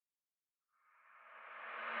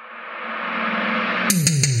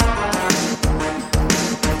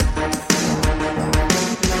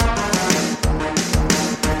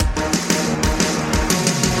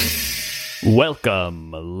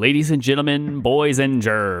Welcome, ladies and gentlemen, boys and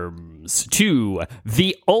germs, to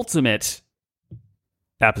the ultimate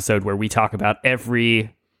episode where we talk about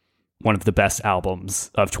every one of the best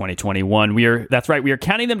albums of 2021. That's right, we are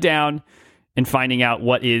counting them down and finding out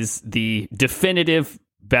what is the definitive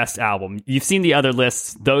best album. You've seen the other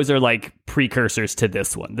lists. Those are like precursors to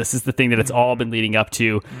this one. This is the thing that it's all been leading up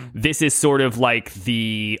to. This is sort of like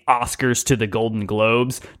the Oscars to the Golden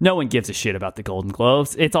Globes. No one gives a shit about the Golden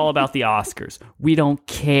Globes. It's all about the Oscars. We don't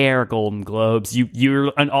care, Golden Globes.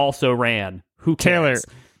 You're an also-ran. Who cares?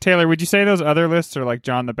 Taylor, would you say those other lists are like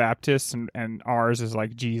John the Baptist and ours is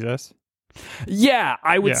like Jesus? Yeah,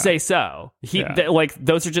 I would say so.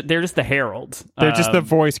 Those are they're just the herald. They're just the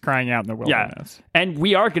voice crying out in the wilderness. Yeah. And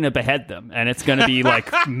we are going to behead them, and it's going to be like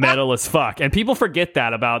metal as fuck. And people forget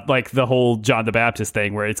that about like the whole John the Baptist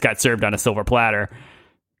thing where it's got served on a silver platter.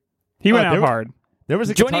 He went out hard. There was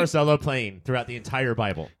a guitar solo playing throughout the entire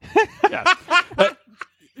Bible. Yeah.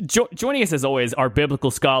 Joining us as always, our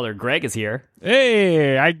biblical scholar Greg is here.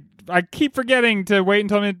 Hey, I keep forgetting to wait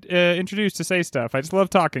until I'm introduced to say stuff. I just love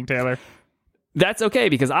talking, Taylor. That's okay,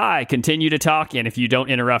 because I continue to talk, and if you don't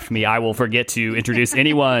interrupt me, I will forget to introduce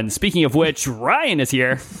anyone. Speaking of which, Ryan is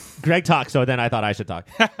here. Greg talks, so then I thought I should talk.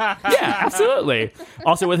 Yeah, absolutely.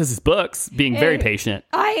 Also with us is Books, being very patient.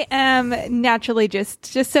 I am naturally just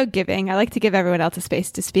so giving. I like to give everyone else a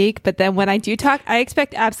space to speak, but then when I do talk, I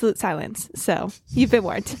expect absolute silence. So you've been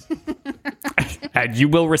warned. And you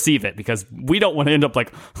will receive it, because we don't want to end up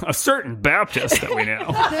like a certain Baptist that we know.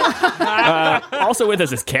 Also with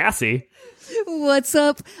us is Cassie. What's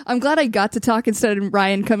up? I'm glad I got to talk instead of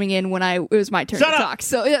Ryan coming in when it was my turn to talk.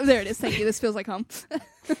 So yeah, there it is. Thank you. This feels like home.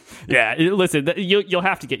 Yeah, listen, you'll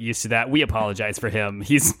have to get used to that. We apologize for him.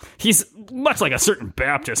 He's much like a certain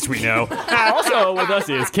Baptist we know. Also with us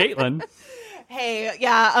is Caitlin. Hey,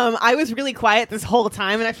 yeah, I was really quiet this whole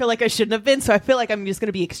time, and I feel like I shouldn't have been, so I feel like I'm just going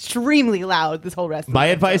to be extremely loud this whole rest of the My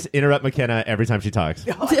advice, interrupt McKenna every time she talks.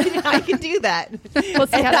 I can do that. We'll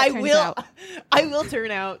see how that turns out. I will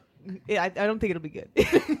turn out. I don't think it'll be good.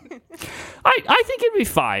 I think it'd be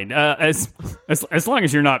fine, as long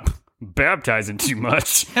as you're not baptizing too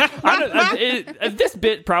much. This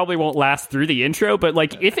bit probably won't last through the intro, but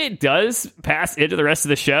like if it does pass into the rest of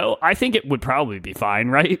the show, I think it would probably be fine,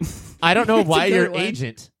 right? I don't know why your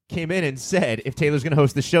agent came in and said if Taylor's going to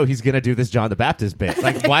host the show, he's going to do this John the Baptist bit.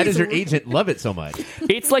 Like, why does your agent love it so much?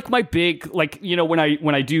 It's like my big, like, you know, when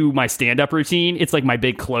I do my stand-up routine, it's like my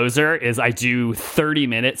big closer is I do 30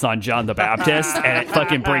 minutes on John the Baptist, and it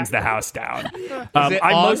fucking brings the house down.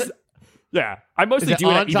 I mostly do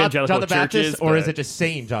it at evangelical John the Baptist, churches, or is it just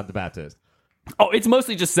saying John the Baptist? Oh, it's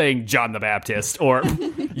mostly just saying John the Baptist, or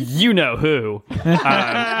you know who.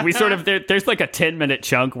 We sort of there's like a 10-minute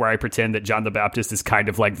chunk where I pretend that John the Baptist is kind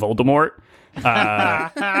of like Voldemort,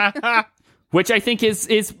 which I think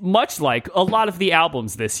is much like a lot of the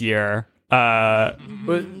albums this year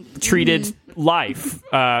treated life.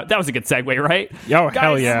 That was a good segue, right? Oh,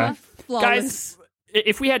 hell yeah. Guys,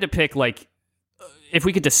 if we had to pick, like, if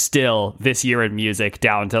we could distill this year in music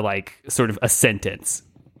down to like sort of a sentence,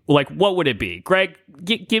 like, what would it be? Greg,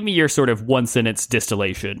 give me your sort of one-sentence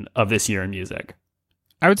distillation of this year in music.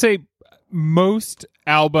 I would say most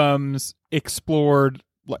albums explored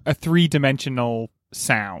a three-dimensional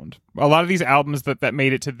sound. A lot of these albums that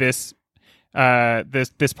made it to this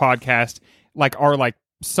podcast are like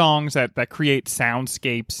songs that create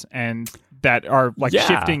soundscapes and that are like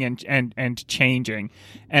shifting and changing.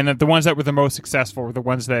 And the ones that were the most successful were the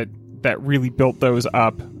ones that really built those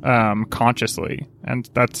up consciously. And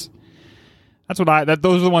those are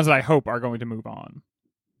the ones that I hope are going to move on.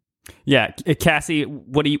 Yeah, Cassie,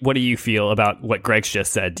 what do you feel about what Greg's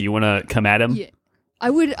just said? Do you want to come at him? Yeah.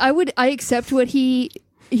 I accept what he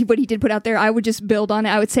did put out there. I would just build on it.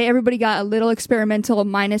 I would say everybody got a little experimental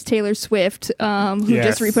minus Taylor Swift, who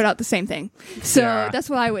just re-put out the same thing. So that's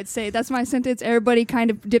what I would say. That's my sentence. Everybody kind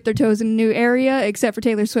of dipped their toes in a new area, except for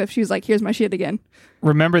Taylor Swift. She was like, here's my shit again.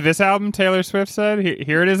 Remember this album, Taylor Swift said?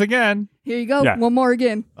 Here it is again. Here you go. Yeah. One more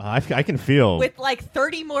again. I can feel. With like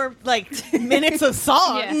 30 more minutes of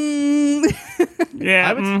song.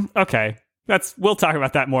 Okay. We'll talk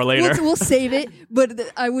about that more later. We'll save it, but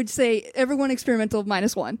I would say everyone experimental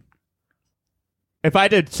 -1. If I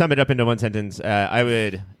did sum it up into one sentence, I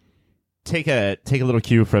would take a little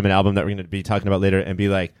cue from an album that we're going to be talking about later and be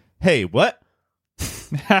like, "Hey, what?"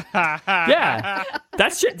 Yeah,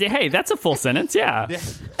 hey, that's a full sentence. Yeah.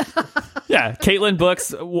 Caitlin,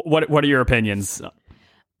 Books, what are your opinions?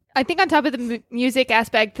 I think on top of the music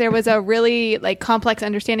aspect, there was a really complex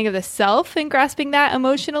understanding of the self and grasping that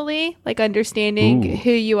emotionally, understanding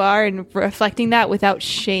who you are and reflecting that without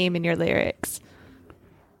shame in your lyrics.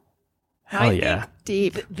 Hell yeah.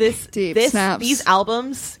 Deep. Deep snaps. These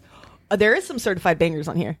albums, there is some certified bangers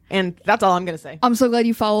on here, and that's all I'm gonna say. I'm so glad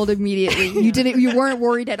you followed immediately. You weren't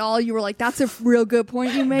worried at all. You were like, "That's a real good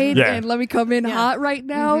point you made," and let me come in hot right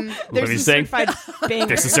now. There's some certified bangers.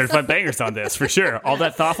 There's some certified bangers on this for sure. All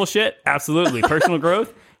that thoughtful shit, absolutely. Personal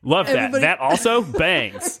growth, love that. That also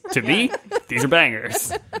bangs. To me, these are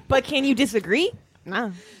bangers. But can you disagree?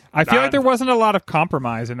 No. I feel like there wasn't a lot of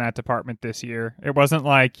compromise in that department this year. It wasn't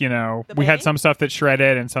like, we had some stuff that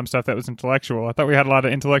shredded and some stuff that was intellectual. I thought we had a lot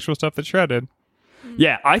of intellectual stuff that shredded.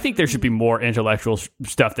 Yeah, I think there should be more intellectual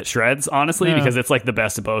stuff that shreds, honestly, because it's like the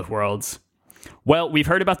best of both worlds. Well, we've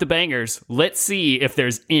heard about the bangers. Let's see if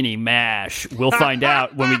there's any mash. We'll find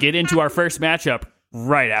out when we get into our first matchup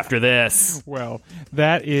right after this. Well,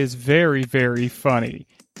 that is very, very funny.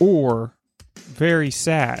 Or very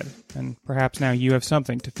sad, and perhaps now you have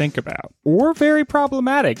something to think about. Or very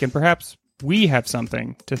problematic, and perhaps we have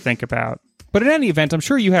something to think about. But in any event, I'm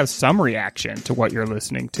sure you have some reaction to what you're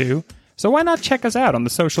listening to. So why not check us out on the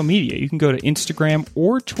social media? You can go to Instagram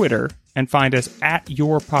or Twitter and find us at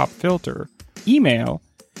YourPopFilter. Email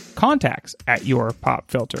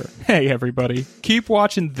contacts@YourPopFilter. Hey, everybody, keep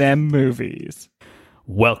watching them movies.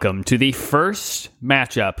 Welcome to the first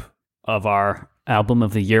matchup of our Album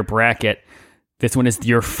of the Year bracket. This one is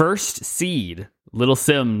your first seed, Little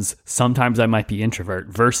Sims, Sometimes I Might Be Introvert,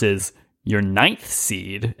 versus your 9th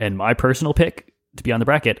seed, and my personal pick to be on the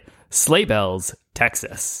bracket, Sleigh Bells,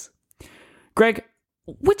 Texas. Greg,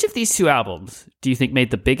 which of these two albums do you think made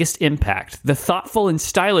the biggest impact? The thoughtful and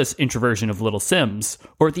stylish introversion of Little Sims,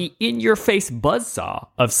 or the in-your-face buzzsaw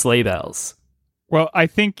of Sleigh Bells? Well, I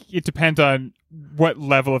think it depends on what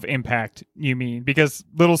level of impact you mean, because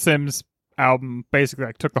Little Sims album basically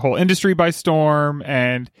took the whole industry by storm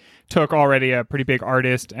and took already a pretty big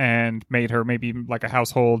artist and made her maybe like a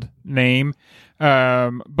household name.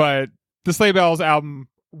 But the Sleigh Bells album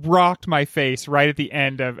rocked my face right at the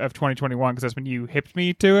end of 2021, because that's when you hipped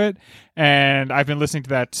me to it, and I've been listening to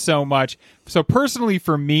that so much. So personally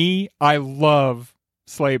for me, I love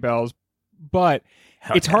Sleigh Bells, but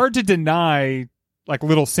it's hard to deny like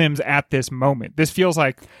Little Sims at this moment. This feels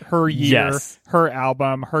like her year, her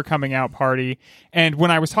album, her coming out party. And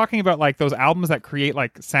when I was talking about like those albums that create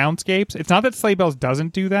like soundscapes, it's not that Sleigh Bells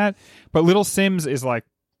doesn't do that, but Little Sims is like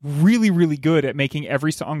really, really good at making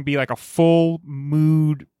every song be like a full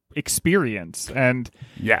mood experience. And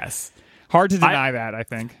hard to deny that, I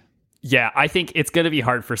think. Yeah, I think it's going to be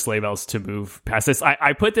hard for Sleigh Bells to move past this.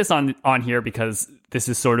 I put this on here because this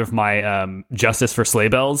is sort of my Justice for Sleigh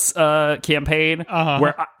Bells campaign,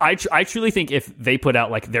 where I truly think if they put out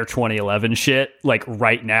like their 2011 shit like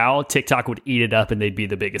right now, TikTok would eat it up and they'd be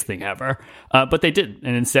the biggest thing ever. But they didn't,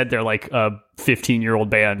 and instead they're like a 15-year-old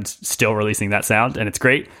band still releasing that sound, and it's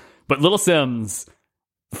great. But Little Sims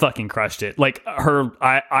fucking crushed it. Like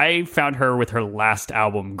I found her with her last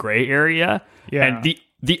album, Gray Area, and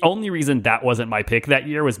the only reason that wasn't my pick that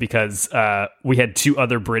year was because we had 2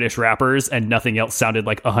 other British rappers and nothing else sounded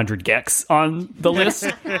like 100 Gex on the list.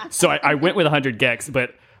 So I went with 100 Gex,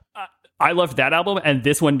 but I loved that album. And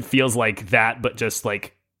this one feels like that, but just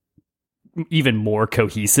like even more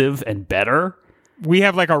cohesive and better. We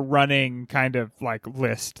have like a running kind of like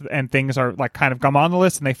list, and things are like kind of come on the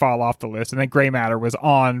list and they fall off the list. And then Gray Matter was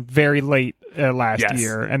on very late last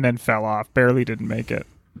year and then fell off, barely didn't make it.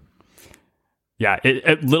 Yeah,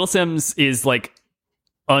 Little Sims is like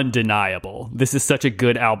undeniable. This is such a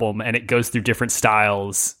good album, and it goes through different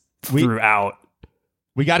styles throughout.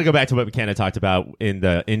 We got to go back to what McKenna talked about in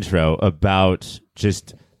the intro about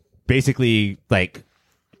just basically like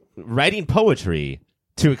writing poetry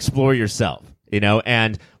to explore yourself,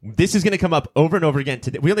 and this is going to come up over and over again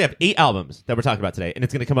today. We only have 8 albums that we're talking about today, and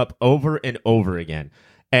it's going to come up over and over again.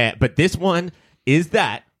 But this one is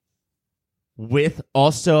that, with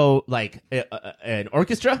also like an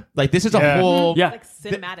orchestra. Like this is a whole like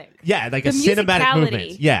cinematic. Like a cinematic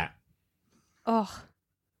movement. Yeah. Oh.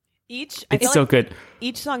 It's so good.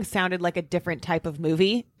 Each song sounded like a different type of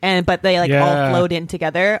movie, but they like all flowed in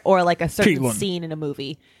together, or like a certain scene in a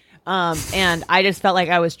movie. And I just felt like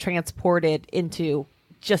I was transported into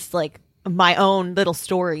just like my own little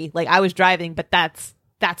story. Like I was driving, but that's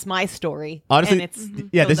my story. Honestly,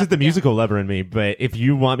 and this is the musical lever in me. But if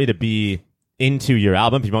you want me to be into your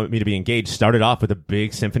album, if you want me to be engaged, start it off with a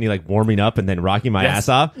big symphony, like warming up and then rocking my ass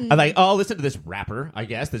off. I'm like, oh, listen to this rapper, I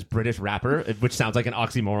guess, this British rapper, which sounds like an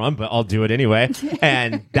oxymoron, but I'll do it anyway.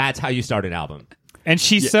 And that's how you start an album. And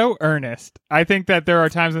she's so earnest. I think that there are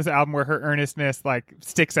times in this album where her earnestness like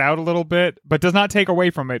sticks out a little bit, but does not take away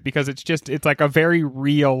from it because it's like a very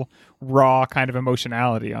real, raw kind of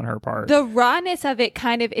emotionality on her part. The rawness of it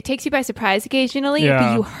it takes you by surprise occasionally,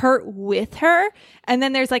 but you hurt with her. And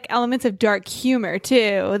then there's like elements of dark humor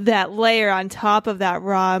too that layer on top of that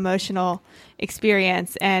raw emotional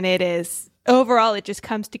experience. And it is overall, it just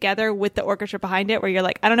comes together with the orchestra behind it where you're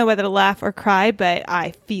like, I don't know whether to laugh or cry, but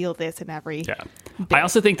I feel this in every bit. I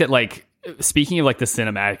also think that, like, speaking of like the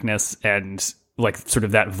cinematicness and like sort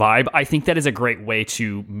of that vibe, I think that is a great way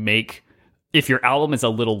to make, if your album is a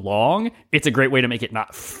little long, it's a great way to make it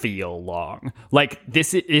not feel long. Like,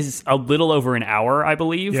 this is a little over an hour, I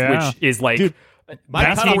believe, which is like, dude,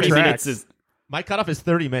 my 40 minutes is... My cutoff is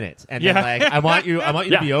 30 minutes, and then like I want you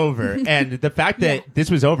to be over. And the fact that this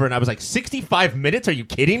was over, and I was like 65 minutes. Are you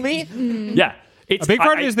kidding me? Yeah, a big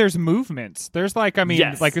part is there's movements. There's like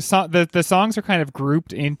like the songs are kind of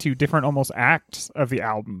grouped into different almost acts of the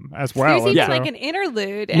album as well. There's even like an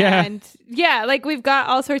interlude, and like we've got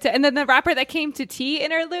all sorts of, and then the rapper that came to tea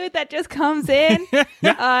interlude that just comes in.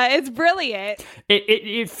 It's brilliant.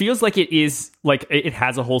 It feels like it is like it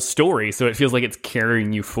has a whole story, so it feels like it's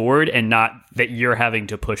carrying you forward and not that you're having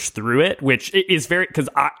to push through it, which is very, because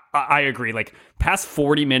I agree, like past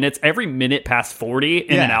 40 minutes, every minute past 40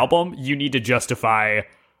 in an album, you need to justify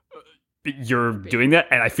you're doing that,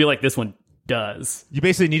 and I feel like this one does. You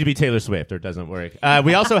basically need to be Taylor Swift or it doesn't work.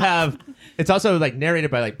 We also have, it's also like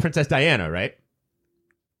narrated by like Princess Diana, right?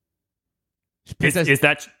 Is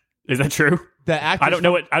that true? The actress I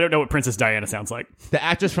don't know what Princess Diana sounds like. The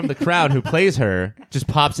actress from The Crown who plays her just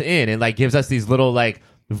pops in and like gives us these little like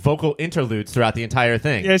vocal interludes throughout the entire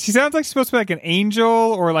thing. Yeah, she sounds like she's supposed to be like an angel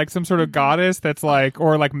or like some sort of goddess that's like,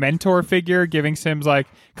 or like mentor figure giving Sims like,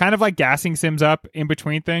 kind of like gassing Sims up in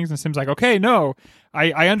between things. And Sims like, okay, no,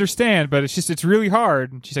 I understand, but it's really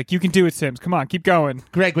hard. And she's like, you can do it, Sims. Come on, keep going.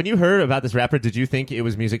 Greg, when you heard about this rapper, did you think it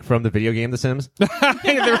was music from the video game The Sims?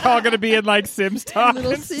 They were all going to be in like Sims talk.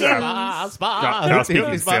 Little Sims. Speaking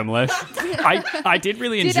Simlish, I did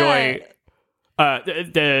really enjoy... at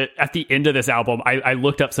the end of this album, I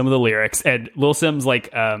looked up some of the lyrics, and Lil Sim's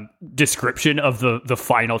like description of the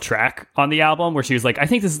final track on the album, where she was like, I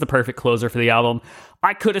think this is the perfect closer for the album.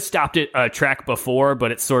 I could have stopped it a track before,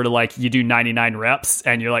 but it's sort of like you do 99 reps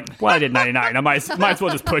and you're like, well, I did 99. I might as well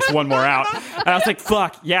just push one more out. And I was like,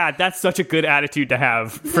 fuck, yeah, that's such a good attitude to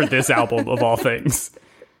have for this album of all things.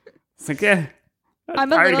 It's like, yeah.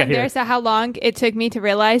 I'm a little embarrassed at how long it took me to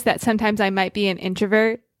realize that sometimes I might be an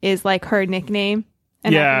introvert is like her nickname.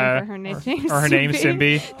 And for her nickname, or her name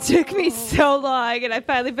Simbi. Took me so long, and I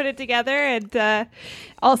finally put it together. And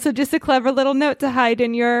also, just a clever little note to hide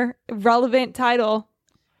in your relevant title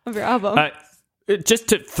of your album. Just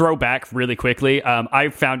to throw back really quickly, I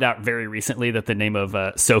found out very recently that the name of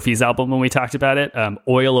Sophie's album, when we talked about it,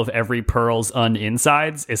 Oil of Every Pearl's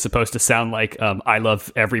Insides, is supposed to sound like I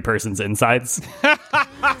love every person's insides.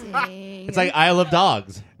 It's like I Love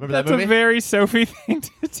Dogs. Remember that movie? That's a very Sophie thing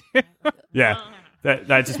to do. Yeah.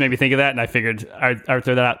 That just made me think of that, and I figured I would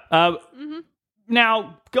throw that out.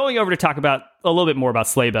 Now, going over to talk about a little bit more about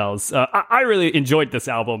Sleigh Bells, I really enjoyed this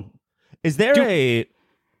album. Is there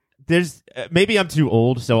there's maybe I'm too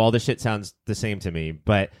old, so all this shit sounds the same to me,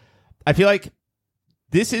 but I feel like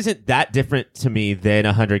this isn't that different to me than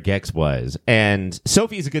 100 gecs was. And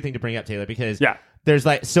Sophie is a good thing to bring up, Taylor, because there's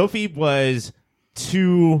like, Sophie was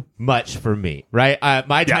too much for me, right?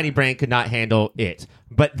 My tiny brain could not handle it.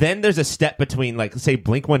 But then there's a step between, like, say,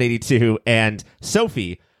 Blink-182 and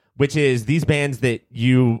Sophie, which is these bands that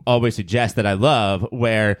you always suggest that I love,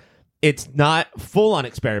 where it's not full-on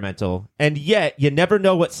experimental, and yet you never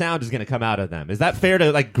know what sound is going to come out of them. Is that fair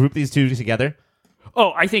to, like, group these two together?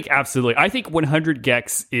 Oh, I think absolutely. I think 100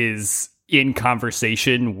 gecs is in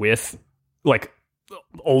conversation with, like,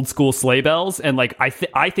 old school Sleigh Bells, and like I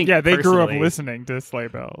think they grew up listening to Sleigh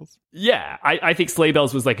Bells. Yeah, I think Sleigh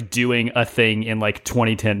Bells was like doing a thing in like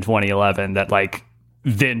 2010, 2011 that like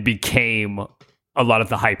then became a lot of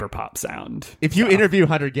the hyperpop sound. If you interview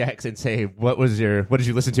 100 gecs and say what did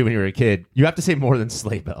you listen to when you were a kid, you have to say more than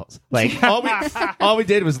Sleigh Bells. Like all we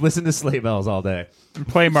did was listen to Sleigh Bells all day and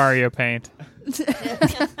play Mario Paint.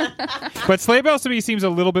 But Sleigh Bells to me seems a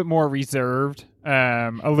little bit more reserved,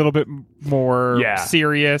 a little bit more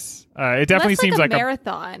serious. It definitely seems like a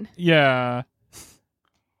marathon.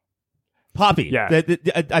 Poppy. Yeah,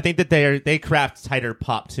 I think that they craft tighter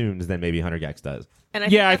pop tunes than maybe 100 gecs does. And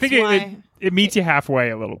I think it meets you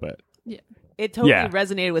halfway a little bit. Yeah. It totally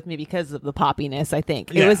resonated with me because of the poppiness, I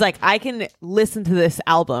think. It was like, I can listen to this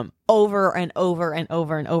album over and over and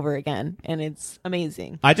over and over again, and it's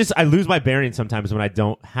amazing. I lose my bearings sometimes when I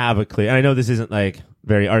don't have a clear. And I know this isn't like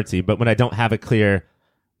very artsy, but when I don't have a clear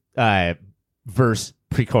verse,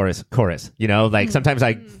 pre-chorus, chorus, like sometimes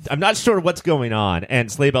I'm not sure what's going on, and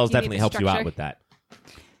Sleigh Bells definitely helps you out with that.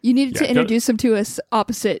 You needed to introduce them to us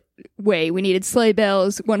opposite way. We needed Sleigh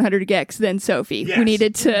Bells, 100 Gex, then Sophie. Yes. We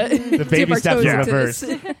needed to the baby steps in reverse.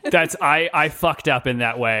 That's I fucked up in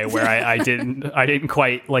that way where I didn't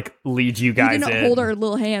quite like lead you guys in. We didn't hold our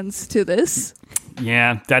little hands to this.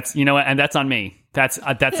 Yeah, that's what, and that's on me. That's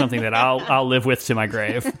something that I'll live with to my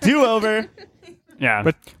grave. Do-over. Yeah.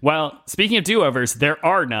 But well, speaking of do-overs, there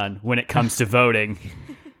are none when it comes to voting.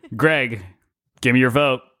 Greg, give me your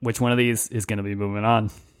vote. Which one of these is going to be moving on?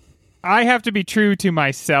 I have to be true to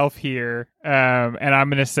myself here, and I'm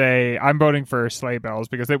going to say I'm voting for Sleigh Bells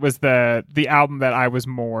because it was the album that I was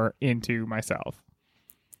more into myself.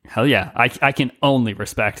 Hell yeah. I can only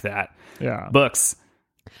respect that. Yeah. Books.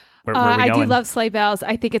 Where we I going? do love Sleigh Bells.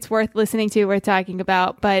 I think it's worth listening to, worth talking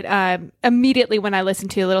about. But immediately when I listened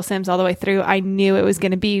to Little Sims all the way through, I knew it was going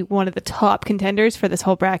to be one of the top contenders for this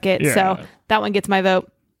whole bracket. Yeah. So that one gets my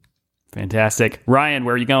vote. Fantastic. Ryan,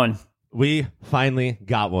 where are you going? We finally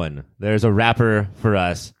got one. There's a rapper for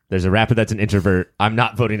us. There's a rapper that's an introvert. I'm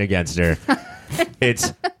not voting against her.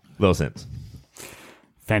 It's Lil Sims.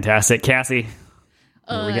 Fantastic. Cassie,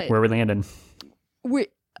 where are we landing?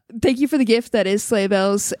 Thank you for the gift that is Sleigh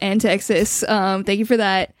Bells and Texas. Thank you for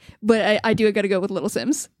that. But I do got to go with Little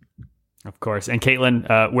Sims. Of course. And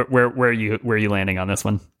Caitlin, where are you landing on this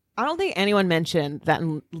one? I don't think anyone mentioned that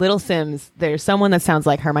in Little Sims, there's someone that sounds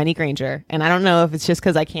like Hermione Granger, and I don't know if it's just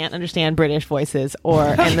because I can't understand British voices,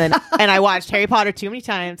 and I watched Harry Potter too many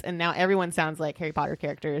times, and now everyone sounds like Harry Potter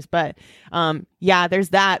characters. But yeah, there's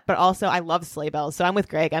that. But also, I love Sleigh Bells, so I'm with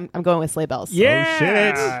Greg. I'm going with Sleigh Bells. Yeah, oh,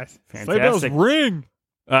 shit. Fantastic. Sleigh Bells ring.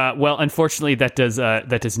 Well, unfortunately, that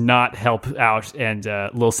does not help out, and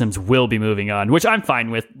Lil Sims will be moving on, which I'm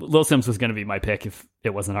fine with. Lil Sims was going to be my pick if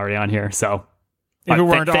it wasn't already on here, so. If it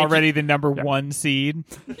weren't already the number one seed.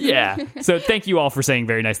 Yeah. So thank you all for saying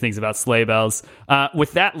very nice things about Sleigh Bells.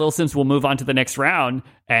 With that, Lil Sims will move on to the next round,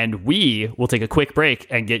 and we will take a quick break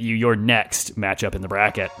and get you your next matchup in the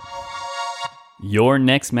bracket. Your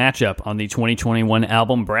next matchup on the 2021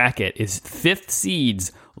 album bracket is 5th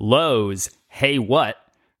seed's Lowe's Hey What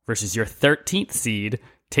versus your 13th seed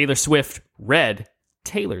Taylor Swift Red,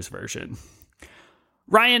 Taylor's version.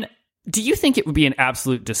 Ryan, do you think it would be an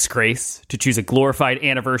absolute disgrace to choose a glorified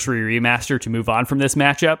anniversary remaster to move on from this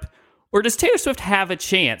matchup? Or does Taylor Swift have a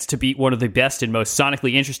chance to beat one of the best and most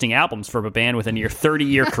sonically interesting albums from a band with a near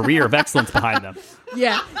 30-year career of excellence behind them?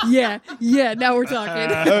 Yeah. Now we're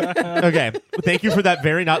talking. Okay. Thank you for that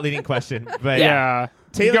very not leading question. But yeah.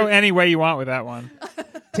 Taylor, you go any way you want with that one.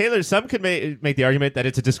 Taylor, some could make the argument that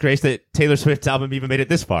it's a disgrace that Taylor Swift's album even made it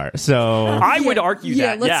this far. So I would argue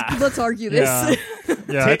that. Let's argue this.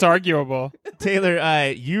 Yeah, it's arguable.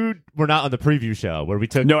 Taylor, you were not on the preview show where we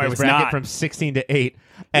took this bracket from 16 to 8,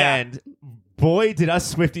 and boy, did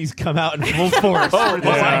us Swifties come out in full force.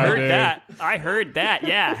 I heard that.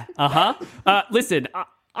 Yeah. Listen,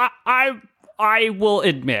 I will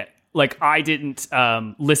admit. Like, I didn't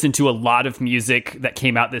listen to a lot of music that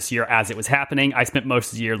came out this year as it was happening. I spent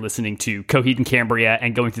most of the year listening to Coheed and Cambria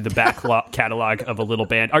and going through the back catalog of a little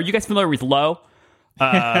band. Are you guys familiar with Low? So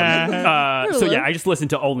yeah, I just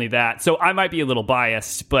listened to only that. So I might be a little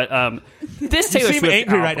biased, but this Taylor Swift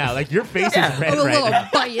angry album, right now. Like your face is red I'm a right little now.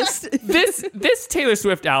 biased. This Taylor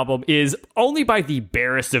Swift album is only by the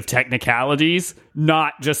barest of technicalities,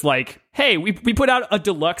 not just like, hey, we put out a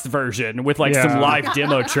deluxe version with like some live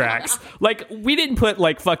demo tracks. Like, we didn't put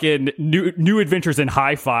like fucking new Adventures in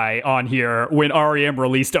Hi-Fi on here when R.E.M.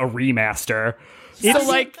 released a remaster. So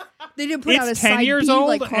like, they didn't put out a 10 side years B old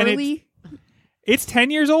like and Carly. It's 10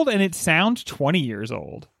 years old and it sounds 20 years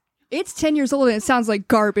old. It's 10 years old and it sounds like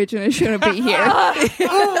garbage and it shouldn't be here.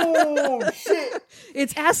 Oh shit!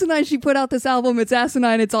 It's asinine she put out this album. It's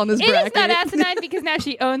asinine it's on this bracket. It's not asinine because now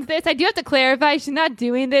she owns this. I do have to clarify, she's not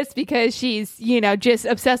doing this because she's, just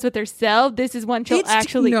obsessed with herself. This is one she'll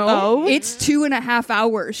actually own. It's 2.5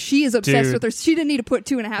 hours. She is obsessed with her. She didn't need to put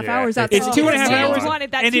 2.5 hours out. It's 2.5 hours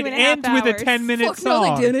wanted that and it 2.5 ends with a hours. 10-minute Fuck song.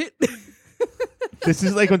 no, they didn't. This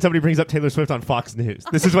is like when somebody brings up Taylor Swift on Fox News.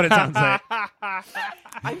 This is what it sounds like.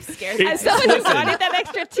 I'm scared. As someone who wanted that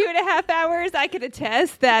extra 2.5 hours, I could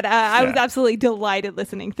attest that I was absolutely delighted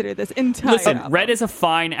listening through this entire album. Red is a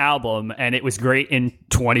fine album, and it was great in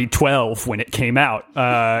 2012 when it came out.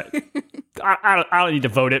 I don't need to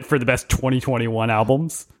vote it for the best 2021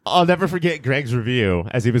 albums. I'll never forget Greg's review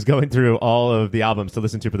as he was going through all of the albums to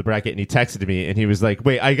listen to for the bracket, and he texted me, and he was like,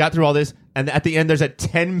 wait, I got through all this, and at the end there's a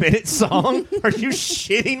 10-minute song? Are you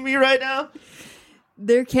shitting me right now?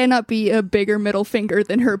 There cannot be a bigger middle finger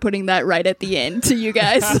than her putting that right at the end to you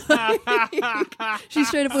guys. She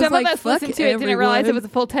straight up was Some like, of us fuck listened to it, didn't realize it was a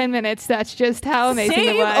full 10 minutes. That's just how amazing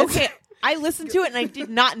Same. it was. Okay. I listened to it and I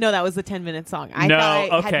did not know that was a 10-minute song. I No,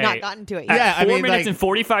 thought I okay. had not gotten to it At yet. Yeah, I 4 mean, minutes like- and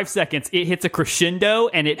 45 seconds, it hits a crescendo,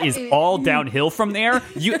 and it is all downhill from there.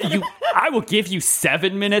 I will give you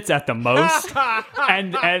 7 minutes at the most,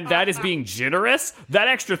 and that is being generous. That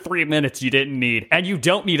extra 3 minutes you didn't need, and you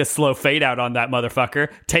don't need a slow fade out on that motherfucker.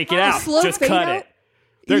 Take it out. slow Just fade cut out? it.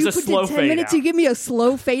 There's you a put slow in 10 fade minutes, out. you give me a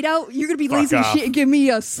slow fade out? You're going to be lazy as off. shit and give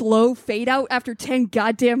me a slow fade out after 10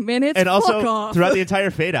 goddamn minutes? And Fuck also, off. throughout the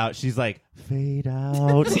entire fade out, she's like, fade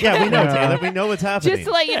out. Yeah, we know, Taylor. We know what's happening. Just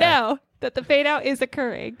to let you know that the fade out is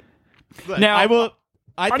occurring. But Now, I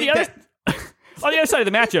on think the other that... on the other side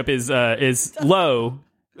of the matchup is Low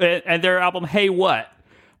and their album Hey What,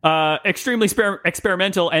 extremely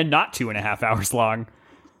experimental and not 2.5 hours long.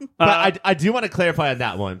 But I do want to clarify on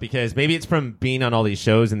that one, because maybe it's from being on all these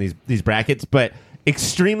shows and these brackets, but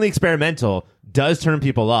extremely experimental does turn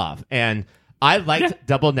people off. And I liked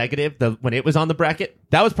Double Negative when it was on the bracket.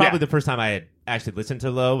 That was probably the first time I had actually listened to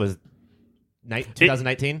Low, was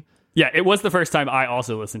 2019. Yeah, it was the first time I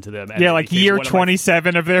also listened to them. And Yeah, it like became year one of my-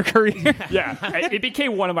 27 of their career. Yeah, it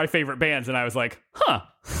became one of my favorite bands, and I was like, huh.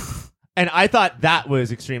 And I thought that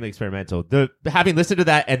was extremely experimental. Having listened to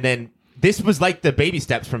that, and then this was like the baby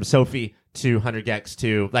steps from Sophie to 100 Gex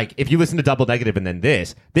to, like, if you listen to Double Negative and then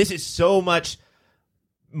this is so much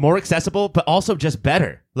more accessible, but also just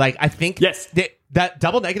better. Like, I think Yes. that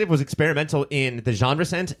Double Negative was experimental in the genre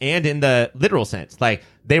sense and in the literal sense. Like,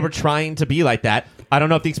 they were trying to be like that. I don't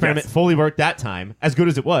know if the experiment fully worked that time, as good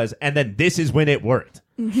as it was, and then this is when it worked.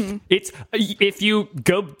 Mm-hmm. It's if you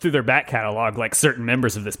go through their back catalog, like certain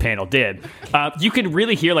members of this panel did, you can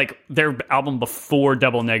really hear like their album before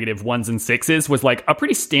Double Negative 1s and 6s was like a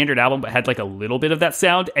pretty standard album, but had like a little bit of that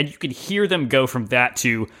sound, and you could hear them go from that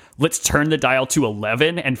to let's turn the dial to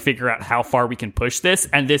 11 and figure out how far we can push this.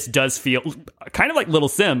 And this does feel kind of like Little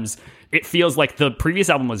Sims. It feels like the previous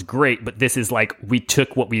album was great, but this is like we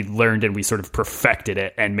took what we learned and we sort of perfected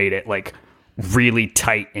it and made it like really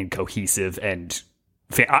tight and cohesive and.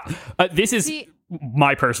 This is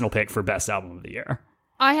my personal pick for best album of the year.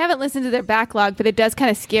 I haven't listened to their backlog, but it does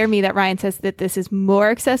kind of scare me that Ryan says that this is more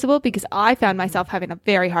accessible, because I found myself having a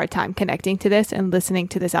very hard time connecting to this and listening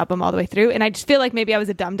to this album all the way through. And I just feel like maybe I was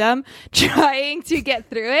a dum-dum trying to get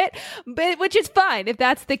through it, but which is fine if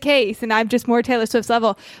that's the case. And I'm just more Taylor Swift's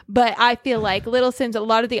level. But I feel like Little Sims, a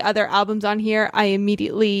lot of the other albums on here, I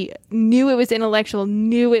immediately knew it was intellectual,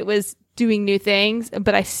 knew it was doing new things,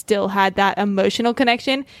 but I still had that emotional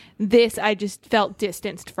connection. This I just felt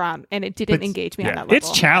distanced from, and it didn't engage me on that level.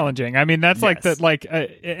 It's challenging. I mean, that's like the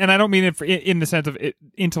and I don't mean it in the sense of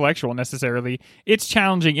intellectual necessarily. It's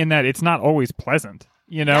challenging in that it's not always pleasant.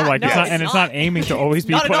 You know, it's not aiming to always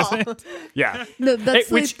be pleasant. Yeah, No,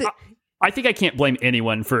 that's which like I think I can't blame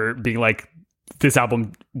anyone for being like this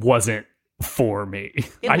album wasn't for me.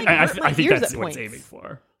 I think that's what it's aiming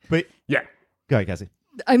for. But yeah, go ahead, Cassie.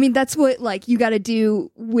 I mean, that's what like you got to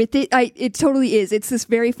do with it. It totally is. It's this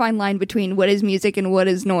very fine line between what is music and what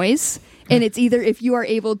is noise. And it's either if you are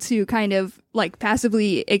able to kind of like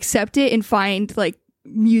passively accept it and find like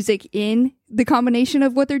music in the combination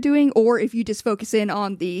of what they're doing, or if you just focus in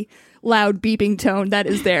on the loud beeping tone that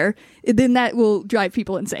is there, then that will drive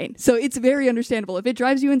people insane. So it's very understandable. If it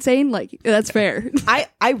drives you insane, like that's fair.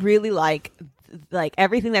 I really like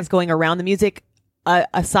everything that's going around the music.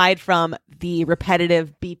 Aside from the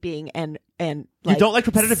repetitive beeping and like, you don't like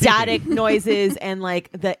repetitive static beeping. noises and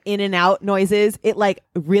like the in and out noises, it like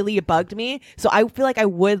really bugged me. So I feel like I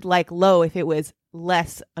would like Low if it was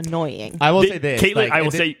less annoying. I will say this, Caitlin, like, I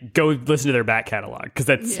will say go listen to their back catalog, because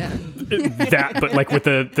that's that, but like with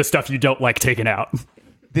the stuff you don't like taken out.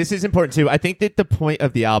 This is important too. I think that the point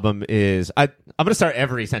of the album is I'm going to start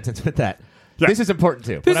every sentence with that. Yeah. This is important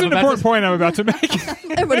too. This is an important point I'm about to make.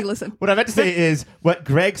 Everybody listen. What I meant to say is what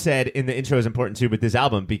Greg said in the intro is important too with this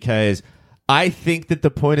album, because I think that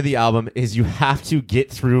the point of the album is you have to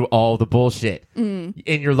get through all the bullshit in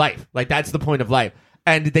your life. Like, that's the point of life.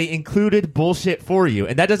 And they included bullshit for you.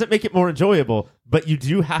 And that doesn't make it more enjoyable, but you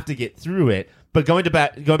do have to get through it. But going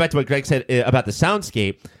back to what Greg said about the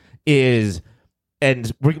soundscape is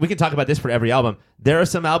and we can talk about this for every album. There are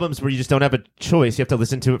some albums where you just don't have a choice. You have to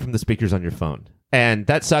listen to it from the speakers on your phone. And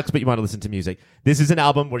that sucks, but you want to listen to music. This is an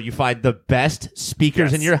album where you find the best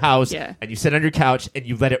speakers in your house, and you sit on your couch and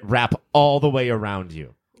you let it wrap all the way around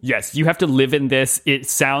you. Yes, you have to live in this. It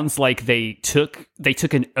sounds like they took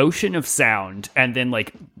an ocean of sound and then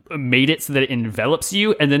like made it so that it envelops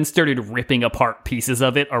you and then started ripping apart pieces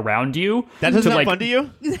of it around you. That doesn't sound fun to you?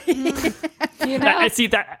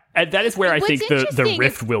 That is where I think the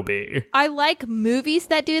rift will be. I like movies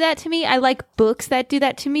that do that to me. I like books that do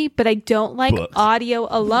that to me, but I don't like audio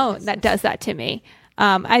alone that does that to me.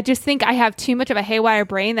 I just think I have too much of a haywire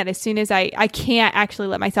brain that as soon as I can't actually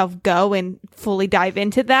let myself go and fully dive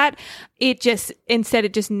into that, it just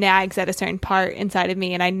nags at a certain part inside of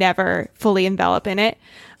me and I never fully envelop in it.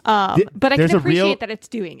 But I can appreciate that it's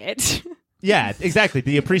doing it. Yeah, exactly.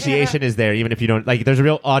 The appreciation is there, even if you don't like. There's a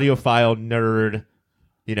real audiophile nerd,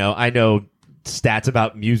 I know stats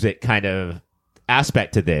about music kind of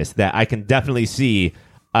aspect to this that I can definitely see.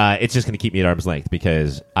 It's just going to keep me at arm's length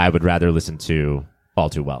because I would rather listen to All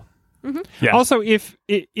Too Well. Mm-hmm. Yeah. Also, if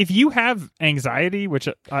you have anxiety, which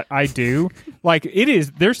I do, like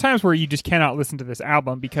there's times where you just cannot listen to this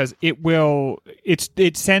album because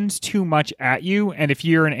it sends too much at you, and if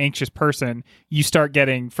you're an anxious person, you start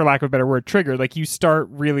getting, for lack of a better word, triggered. Like you start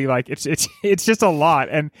really like it's just a lot,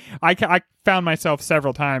 and I found myself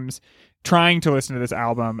several times trying to listen to this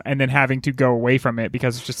album and then having to go away from it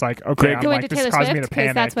because it's just like, okay, I'm like, this caused me to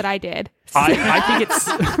panic. That's what I did. I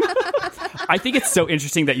think it's so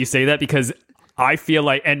interesting that you say that because I feel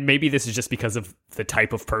like, and maybe this is just because of the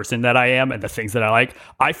type of person that I am and the things that I like,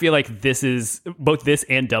 I feel like this is, both this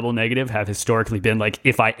and Double Negative have historically been like,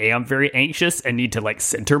 if I am very anxious and need to like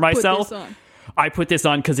center myself, I put this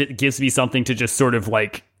on because it gives me something to just sort of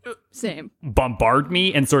like bombard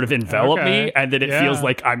me and sort of envelop me, and then it feels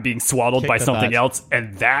like I'm being swaddled by something else,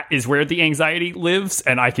 and that is where the anxiety lives,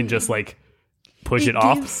 and I can just like push it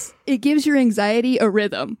off. It gives your anxiety a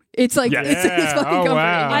rhythm. It's like it's fucking comforting.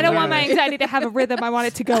 Wow. I don't want my anxiety to have a rhythm. I want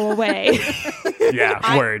it to go away.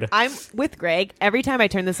 Word. I'm with Greg. Every time I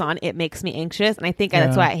turn this on, it makes me anxious, and I think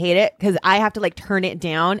that's why I hate it, because I have to like turn it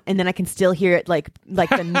down, and then I can still hear it like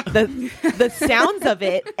the sounds of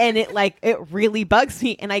it, and it really bugs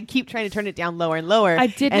me, and I keep trying to turn it down lower and lower. I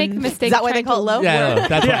did make the mistake. Is that why they call it low? Yeah, no,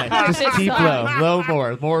 that's why. Just keep low,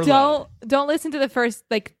 more low. Don't listen to the first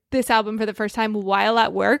this album for the first time while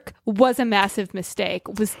at work. Was a massive mistake.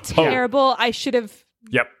 Was terrible. I should have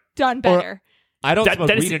done better. I don't smoke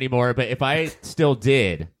weed anymore, but if I still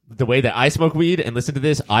did the way that I smoke weed and listen to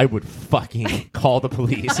this, I would fucking call the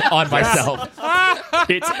police on myself.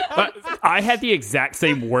 I had the exact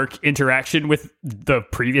same work interaction with the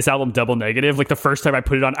previous album, Double Negative. Like the first time I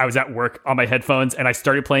put it on, I was at work on my headphones and I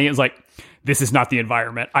started playing it. It was like, this is not the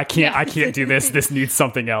environment. I can't do this. This needs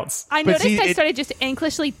something else. I noticed I started just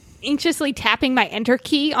anxiously tapping my enter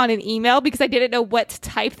key on an email because I didn't know what to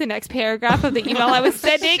type the next paragraph of the email I was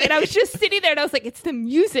sending, and I was just sitting there and I was like, it's the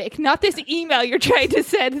music, not this email you're trying to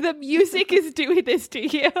send. The music is doing this to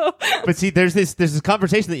you. But see, there's this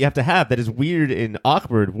conversation that you have to have that is weird and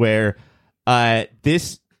awkward where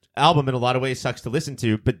this album in a lot of ways sucks to listen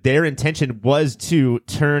to, but their intention was to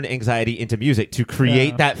turn anxiety into music, to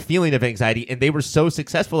create that feeling of anxiety, and they were so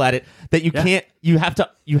successful at it that you have to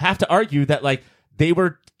argue that like they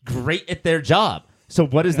were great at their job. So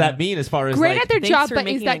what does that mean as far as great at their job, but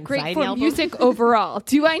is that great for music overall?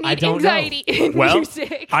 Do I need anxiety in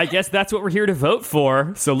music? I guess that's what we're here to vote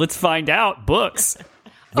for. So let's find out. Books.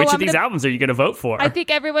 Which of these albums are you going to vote for? I think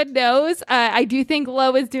everyone knows. I do think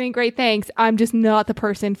Low is doing great things. I'm just not the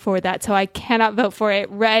person for that, so I cannot vote for it.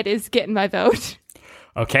 Red is getting my vote.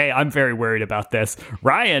 Okay, I'm very worried about this.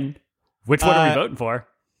 Ryan, which one are we voting for?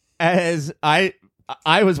 As I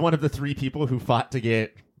was one of the three people who fought to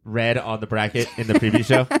get Red on the bracket in the previous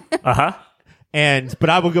show. Uh-huh. But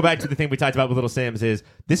I will go back to the thing we talked about with Little Sims is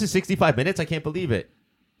this is 65 minutes. I can't believe it.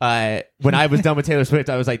 When I was done with Taylor Swift,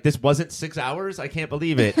 I was like, this wasn't 6 hours? I can't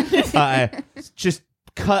believe it. Just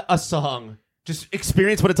cut a song. Just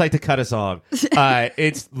experience what it's like to cut a song.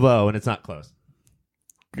 It's low and it's not close.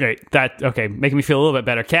 Great. Making me feel a little bit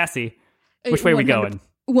better. Cassie, which way are we going?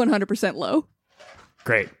 100% low.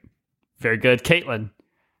 Great. Very good. Caitlin,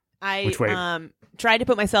 which way? Tried to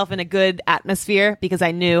put myself in a good atmosphere because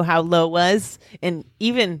I knew how low was, and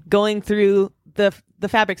even going through the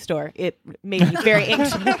fabric store, it made me very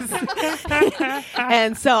anxious.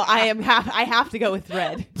 And so I have to go with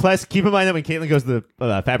Red. Plus, keep in mind that when Caitlin goes to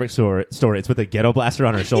the fabric store, it's with a ghetto blaster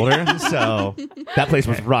on her shoulder. So that place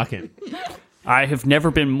was rocking. I have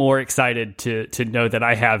never been more excited to know that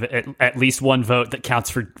I have at least one vote that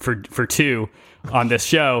counts for two on this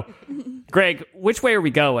show. Greg, which way are we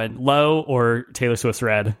going? Low or Taylor Swift's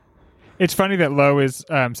Red? It's funny that Low is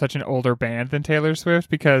such an older band than Taylor Swift,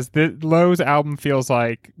 because Low's album feels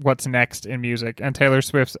like what's next in music, and Taylor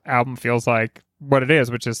Swift's album feels like what it is,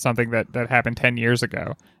 which is something that happened 10 years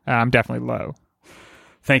ago. I'm definitely Low.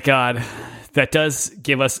 Thank God. That does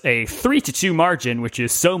give us a 3-2 margin, which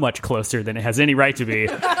is so much closer than it has any right to be.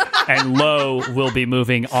 And Low will be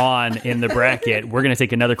moving on in the bracket. We're going to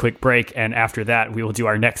take another quick break, and after that, we will do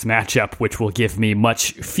our next matchup, which will give me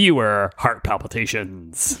much fewer heart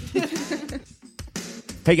palpitations.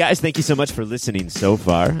 Hey guys, thank you so much for listening so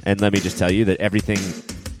far. And let me just tell you that everything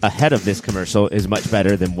ahead of this commercial is much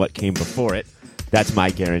better than what came before it. That's my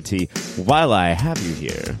guarantee. While I have you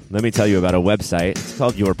here, let me tell you about a website. It's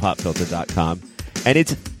called yourpopfilter.com, and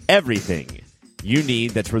it's everything you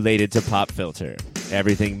need that's related to Pop Filter.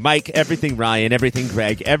 Everything Mike, everything Ryan, everything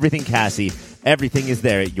Greg, everything Cassie, everything is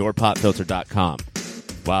there at yourpopfilter.com.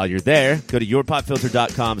 While you're there, go to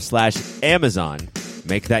yourpopfilter.com/Amazon.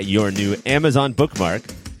 Make that your new Amazon bookmark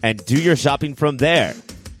and do your shopping from there.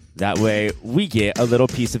 That way, we get a little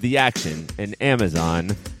piece of the action, and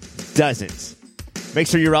Amazon doesn't. Make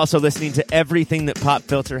sure you're also listening to everything that Pop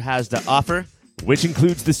Filter has to offer, which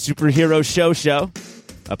includes the Superhero Show,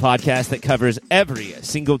 a podcast that covers every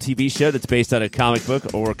single TV show that's based on a comic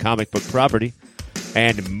book or comic book property,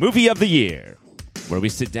 and Movie of the Year, where we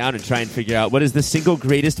sit down and try and figure out what is the single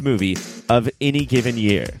greatest movie of any given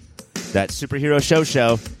year. That's Superhero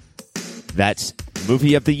Show, that's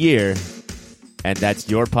Movie of the Year, and that's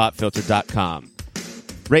yourpopfilter.com.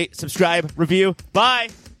 Rate, subscribe, review. Bye!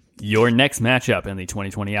 Your next matchup in the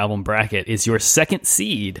 2020 album bracket is your second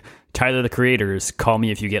seed, Tyler the Creator's Call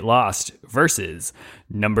Me If You Get Lost, versus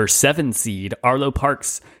number 7 seed, Arlo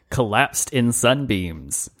Parks' Collapsed in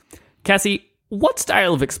Sunbeams. Cassie, what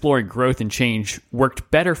style of exploring growth and change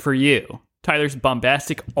worked better for you? Tyler's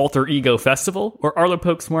bombastic alter ego festival, or Arlo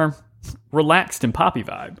Parks' more relaxed and poppy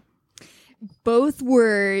vibe? Both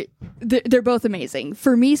were, they're both amazing.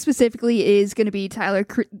 For me specifically is going to be Tyler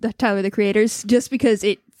the Creator's, just because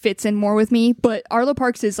it fits in more with me. But Arlo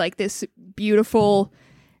Parks is like this beautiful,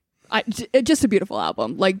 just a beautiful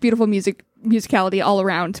album, like beautiful musicality all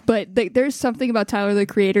around. But there's something about Tyler the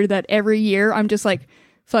Creator that every year I'm just like,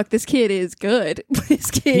 fuck, this kid is good. This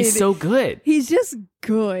kid, he's so good. He's just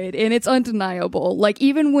good, and it's undeniable. Like,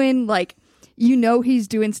 even when, like, you know he's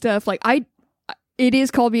doing stuff, like, it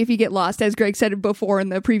is Call Me If You Get Lost, as Greg said before in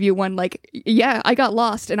the preview one. Like, yeah, I got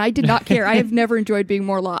lost, and I did not care. I have never enjoyed being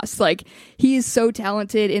more lost. Like, he is so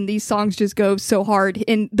talented, and these songs just go so hard.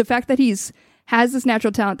 And the fact that has this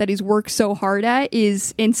natural talent that he's worked so hard at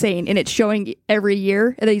is insane, and it's showing every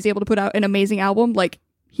year that he's able to put out an amazing album. Like,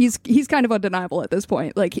 he's kind of undeniable at this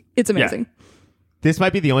point. Like, it's amazing. Yeah. This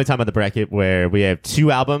might be the only time on the bracket where we have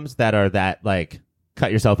two albums that are that, like,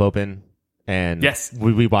 cut yourself open. And yes,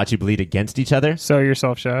 we watch you bleed against each other. Sew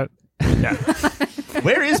yourself shut. Yeah.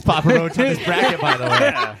 Where is Papa Roach on this bracket, by the way?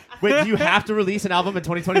 Yeah. Wait, do you have to release an album in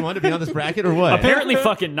 2021 to be on this bracket, or what? Apparently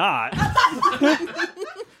fucking not.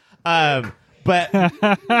 But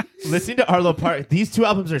listening to Arlo Parks, these two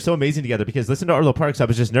albums are so amazing together, because listening to Arlo Parks, I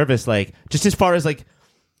was just nervous, like, just as far as, like,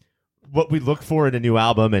 what we look for in a new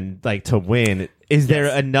album and, like, to win. Is there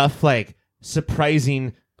enough, like,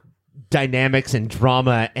 surprising dynamics and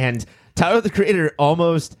drama? And Tyler the Creator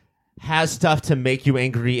almost has stuff to make you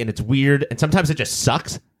angry, and it's weird, and sometimes it just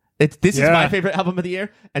sucks. This is my favorite album of the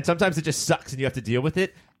year, and sometimes it just sucks and you have to deal with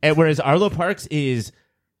it. And whereas Arlo Parks is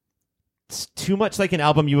too much like an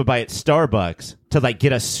album you would buy at Starbucks to, like,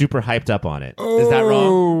 get us super hyped up on it. Is that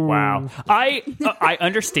wrong? Wow. I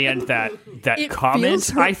understand that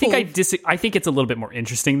comment. I think I think it's a little bit more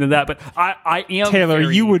interesting than that, but I am Taylor,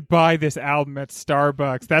 you would buy this album at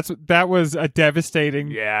Starbucks. That was a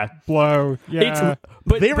devastating blow. Yeah.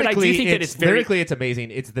 But I do think that it's very lyrically it's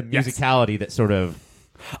amazing. It's the musicality that sort of,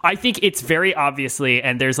 I think it's very obviously,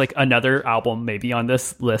 and there's, like, another album maybe on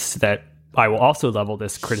this list that I will also level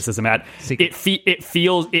this criticism at. It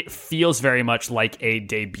feels very much like a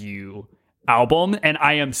debut album, and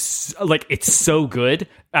I am it's so good.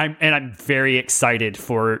 I'm very excited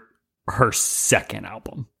for her second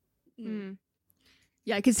album. Mm.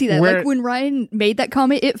 Yeah, I can see that. Like, when Ryan made that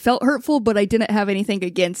comment, it felt hurtful, but I didn't have anything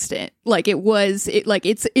against it. Like,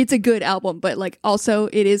 it's a good album, but, like, also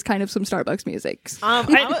it is kind of some Starbucks music.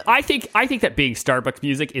 I think that being Starbucks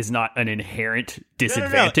music is not an inherent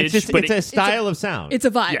disadvantage. No. It's a style of sound. It's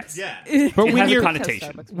a vibe. Yes. Yeah. But it has a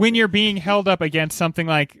connotation. When you're being held up against something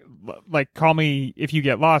like Call Me If You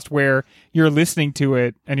Get Lost, where you're listening to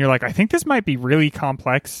it and you're like, I think this might be really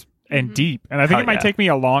complex and deep, and I think it might take me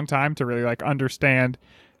a long time to really, like, understand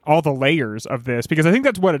all the layers of this, because I think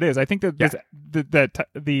that's what it is. I think that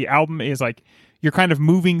the album is like you're kind of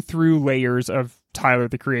moving through layers of Tyler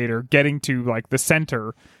the Creator, getting to like the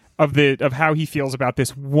center of how he feels about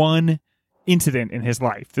this one incident in his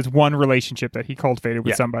life, this one relationship that he cultivated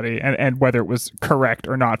with somebody, and whether it was correct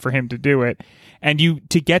or not for him to do it. And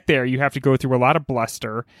to get there, you have to go through a lot of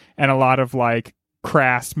bluster and a lot of like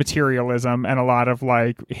crass materialism and a lot of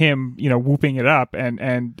like him, whooping it up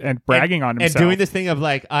and bragging on himself and doing this thing of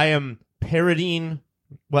like, I am parodying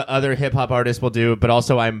what other hip hop artists will do, but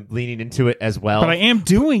also I'm leaning into it as well. But I am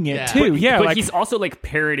doing it too. But like, he's also like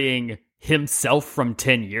parodying himself from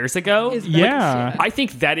 10 years ago. Yeah. I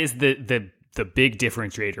think that is the big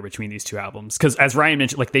differentiator between these two albums, because as Ryan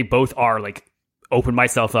mentioned, like they both are like Open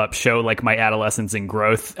Myself Up, Show Like My Adolescence and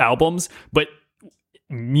Growth albums, but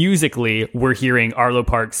musically we're hearing Arlo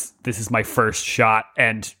Parks' This Is My First Shot,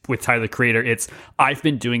 and with Tyler the Creator it's I've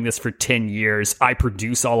been doing this for 10 years, I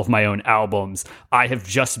produce all of my own albums, I have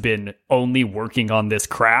just been only working on this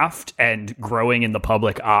craft and growing in the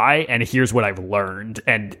public eye, and here's what I've learned,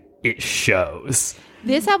 and it shows.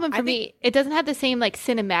 This album for me, it doesn't have the same like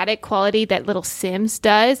cinematic quality that Little Sims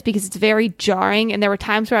does, because it's very jarring. And there were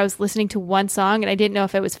times where I was listening to one song and I didn't know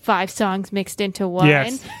if it was 5 songs mixed into one.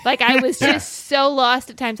 Yes. Like I was just so lost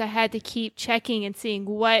at times. I had to keep checking and seeing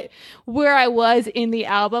where I was in the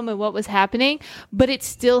album and what was happening. But it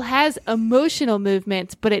still has emotional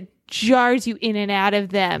movements, but it jars you in and out of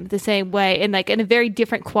them the same way, and like in a very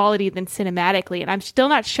different quality than cinematically. And I'm still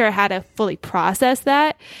not sure how to fully process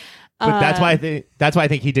that. But that's why I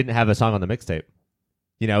think he didn't have a song on the mixtape.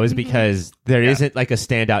 Is because there isn't like a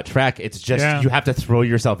standout track. It's just you have to throw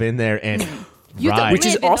yourself in there and ride. Which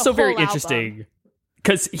is also very interesting,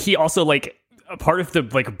 because he also like a part of the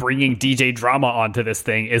like bringing DJ Drama onto this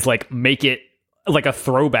thing is like make it like a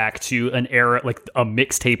throwback to an era, like a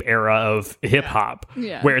mixtape era of hip hop,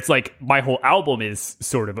 where it's like my whole album is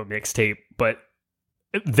sort of a mixtape, but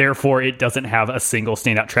therefore it doesn't have a single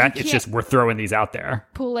standout track. It's just we're throwing these out there.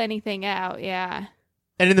 Pull anything out, yeah.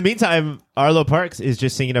 And in the meantime, Arlo Parks is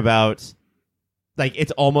just singing about, like,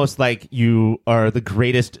 it's almost like you are the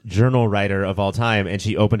greatest journal writer of all time, and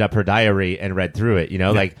she opened up her diary and read through it.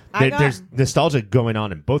 Like there's nostalgia going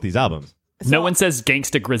on in both these albums. No one says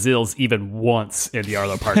Gangsta Grizzills even once in the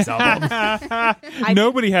Arlo Parks album.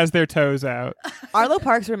 Nobody has their toes out. Arlo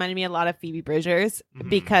Parks reminded me a lot of Phoebe Bridgers,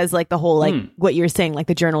 because like the whole like what you were saying, like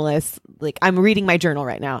the journalist, like I'm reading my journal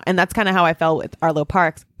right now, and that's kind of how I felt with Arlo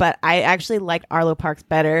Parks. But I actually liked Arlo Parks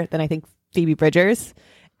better than I think Phoebe Bridgers,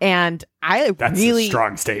 and that's a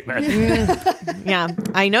strong statement. Yeah,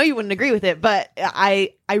 I know you wouldn't agree with it, but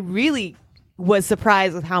I really was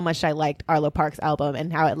surprised with how much I liked Arlo Parks' album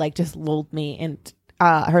and how it like just lulled me, and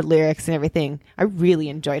her lyrics and everything. I really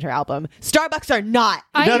enjoyed her album. Starbucks are not.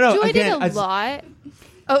 I enjoyed it a lot.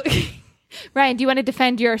 Oh, Ryan, do you want to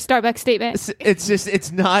defend your Starbucks statement?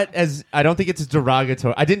 It's not as, I don't think it's as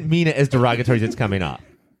derogatory. I didn't mean it as derogatory as it's coming off.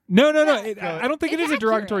 No. I don't think it is a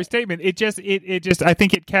derogatory statement. It just I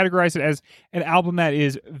think it categorized it as an album that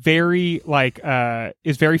is very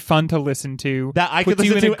fun to listen to. That I could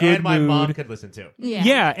listen to and my mom could listen to.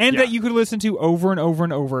 Yeah, that you could listen to over and over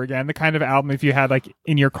and over again. The kind of album, if you had like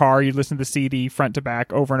in your car, you'd listen to the CD front to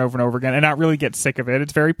back over and over and over again and not really get sick of it.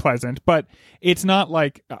 It's very pleasant, but it's not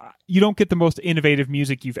like you don't get the most innovative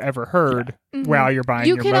music you've ever heard while you're buying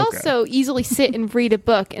your mocha. You can also easily sit and read a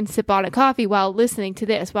book and sip on a coffee while listening to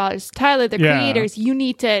this. While it's Tyler the Creators, you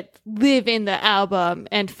need to live in the album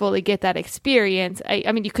and fully get that experience. I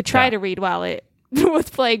mean, you could try to read while it was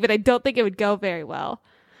playing, but I don't think it would go very well.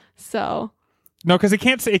 So... No, because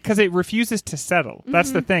it refuses to settle.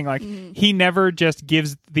 That's the thing. Like he never just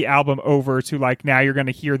gives the album over to like, now you're going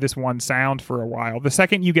to hear this one sound for a while. The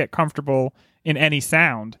second you get comfortable in any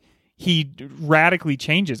sound, he radically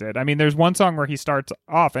changes it. I mean, there's one song where he starts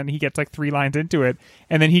off and he gets like 3 lines into it,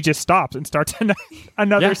 and then he just stops and starts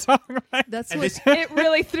another song. Right? It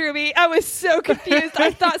really threw me. I was so confused. I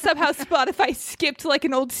thought somehow Spotify skipped like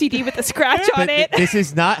an old CD with a scratch on it. This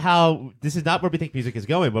is not where we think music is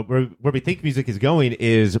going. But where we think music is going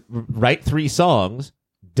is write 3 songs,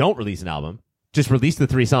 don't release an album. Just release the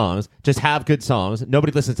 3 songs. Just have good songs.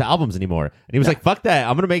 Nobody listens to albums anymore. And he was like, "Fuck that!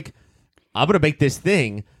 I'm gonna make this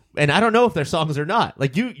thing." And I don't know if they're songs or not.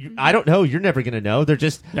 Like you I don't know. You're never gonna know. They're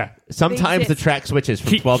just sometimes the track switches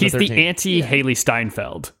from 12 to 13. He's the anti-Haley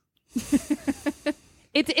Steinfeld.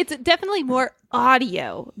 It's definitely more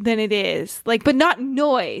audio than it is like, but not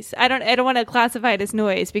noise. I don't want to classify it as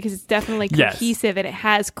noise because it's definitely cohesive and it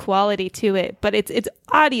has quality to it. But it's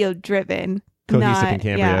audio driven. Cohesive in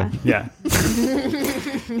Cambria. Yeah.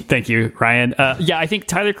 Thank you, Ryan. I think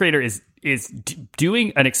Tyler Creator is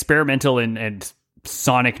doing an experimental and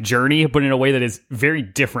sonic journey, but in a way that is very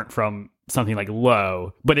different from something like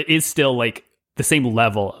Low, but it is still like the same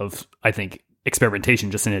level of, I think,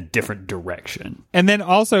 experimentation, just in a different direction. And then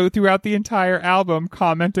also throughout the entire album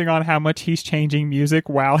commenting on how much he's changing music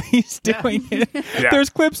while he's doing it. Yeah.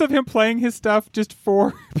 There's clips of him playing his stuff just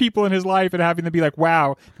for people in his life and having them be like,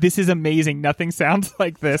 wow, this is amazing, nothing sounds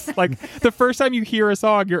like this. Like the first time you hear a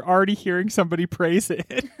song, you're already hearing somebody praise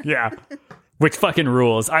it. Yeah, which fucking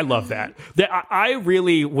rules. I love that. I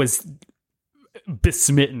really was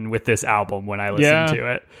besmitten with this album when I listened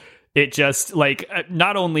to it. It just, like,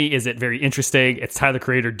 not only is it very interesting, it's Tyler, the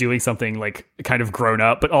Creator, doing something, like, kind of grown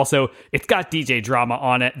up, but also it's got DJ Drama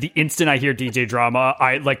on it. The instant I hear DJ Drama,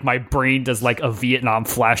 my brain does, like, a Vietnam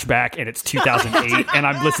flashback, and it's 2008, and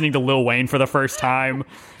I'm listening to Lil Wayne for the first time.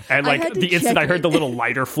 And, like, the instant I heard the little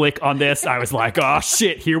lighter flick on this, I was like, oh,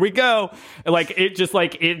 shit, here we go. And, like, it just,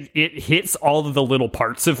 like, it hits all of the little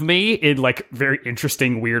parts of me in, like, very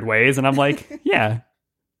interesting, weird ways. And I'm like, yeah,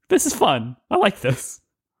 this is fun. I like this.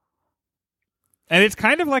 And it's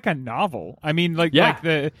kind of like a novel. I mean,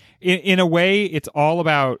 in a way, it's all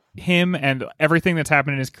about him and everything that's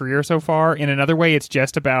happened in his career so far. In another way, it's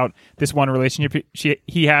just about this one relationship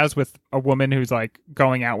he has with a woman who's like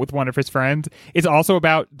going out with one of his friends. It's also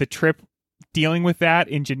about the trip dealing with that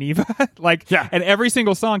in Geneva. And every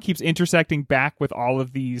single song keeps intersecting back with all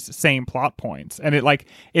of these same plot points. And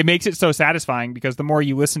it makes it so satisfying because the more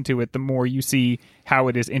you listen to it, the more you see how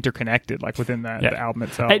it is interconnected, like within the album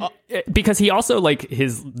itself. And, because he also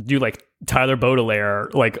his new Tyler Baudelaire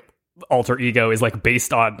alter ego is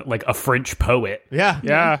based on a French poet.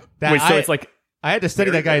 Yeah. It's I had to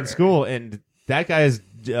study that guy in school, and that guy is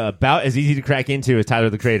about as easy to crack into as Tyler,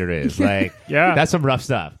 the Creator is. That's some rough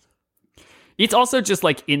stuff. It's also just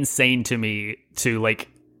insane to me to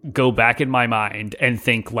go back in my mind and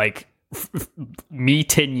think me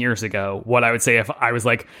 10 years ago, what I would say if I was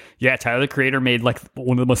Tyler, the Creator, made one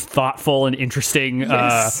of the most thoughtful and interesting,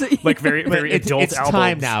 very, very adult it's albums. It's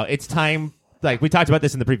time now. It's time. We talked about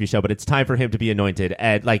this in the previous show, but it's time for him to be anointed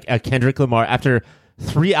at a Kendrick Lamar after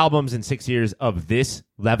 3 albums in 6 years of this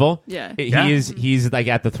level. Yeah. He's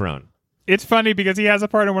at the throne. It's funny because he has a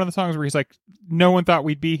part in one of the songs where he's no one thought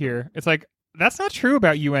we'd be here. It's that's not true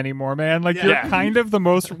about you anymore, man. You're kind of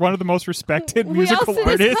one of the most respected musical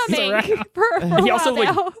artists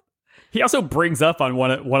around. He also brings up on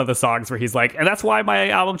one of the songs where he's and that's why my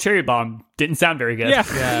album Cherry Bomb didn't sound very good. Yeah.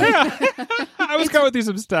 I was going through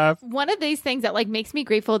some stuff. One of these things that makes me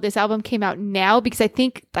grateful this album came out now, because I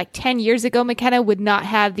think 10 years ago McKenna would not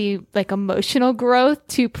have the emotional growth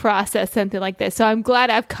to process something like this. So I'm glad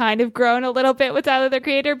I've kind of grown a little bit with Tyler, the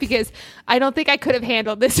Creator, because I don't think I could have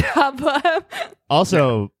handled this album.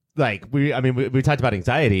 Also, we talked about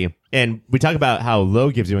anxiety, and we talk about how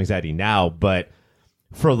Low gives you anxiety now, but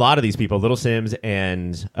for a lot of these people, Little Sims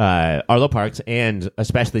and Arlo Parks, and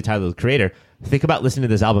especially Tyler, the Creator, think about listening to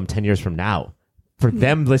this album 10 years from now. For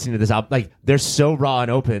them listening to this album, they're so raw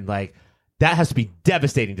and open, that has to be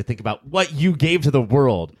devastating to think about what you gave to the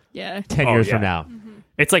world 10 years from now. Mm-hmm.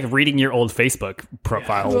 It's like reading your old Facebook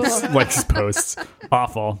profiles, posts.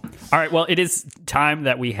 Awful. All right, well, it is time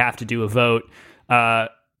that we have to do a vote.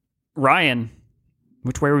 Ryan,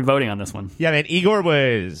 which way are we voting on this one? Yeah, man, Igor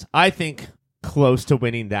was, I think, close to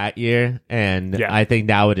winning that year, and I think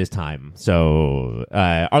now it is time. So,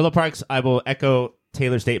 Arlo Parks, I will echo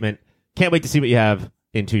Taylor's statement. Can't wait to see what you have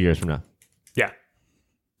in 2 years from now. Yeah.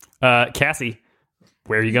 Cassie,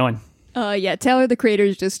 where are you going? Tyler, the Creator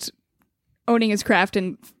is just owning his craft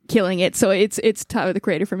and killing it. So it's Tyler, the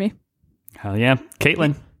Creator for me. Hell yeah.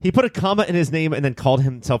 Caitlin. He put a comma in his name and then called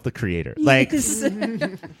himself the Creator. Yes.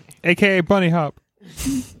 AKA Bunny Hop.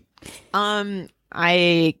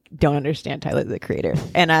 I don't understand Tyler, the Creator,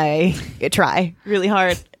 and I try really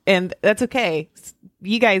hard, and that's okay.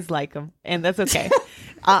 You guys like him, and that's okay.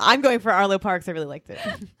 I'm going for Arlo Parks. I really liked it.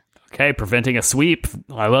 Okay, preventing a sweep.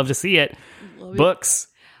 I love to see it. Books.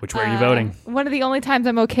 Which way are you voting? One of the only times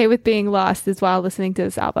I'm okay with being lost is while listening to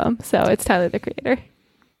this album. So it's Tyler, the Creator.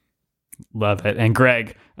 Love it. And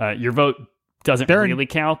Greg, your vote doesn't really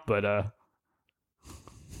count, but...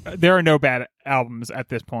 There are no bad albums at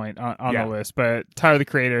this point on the list, but Tyler, the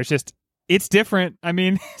Creator is just, it's different. I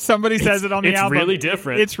mean, somebody says it on the album. It's really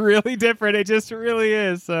different. It's really different. It just really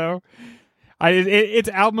is. So it's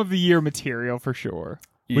album of the year material for sure.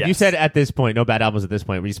 When you said at this point, no bad albums at this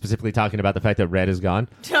point, were you specifically talking about the fact that Red is gone?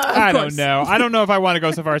 I don't know. I don't know if I want to go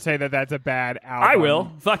so far as to say that that's a bad album. I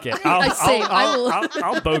will. Fuck it.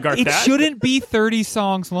 I'll bogart it that. It shouldn't be 30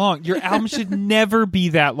 songs long. Your album should never be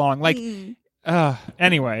that long.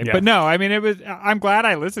 Anyway, but no, I mean, I'm glad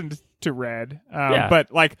I listened to Red.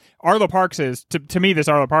 But like Arlo Parks is, to me, this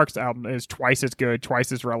Arlo Parks album is twice as good,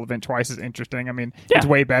 twice as relevant, twice as interesting. I mean, it's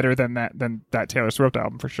way better than that Taylor Swift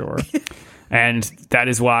album for sure. And that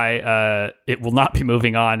is why it will not be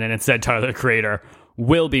moving on, and instead Tyler, the Creator,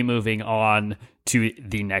 will be moving on to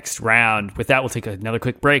the next round. With that, we'll take another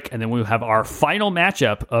quick break, and then we'll have our final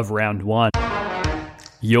matchup of round one.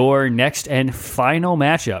 Your next and final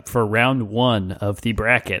matchup for round one of the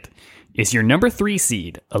bracket is your number 3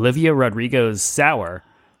 seed, Olivia Rodrigo's Sour,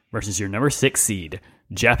 versus your number 6 seed,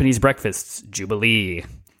 Japanese Breakfast's Jubilee.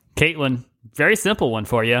 Caitlin, very simple one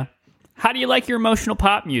for you. How do you like your emotional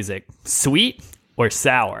pop music? Sweet or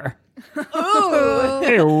sour?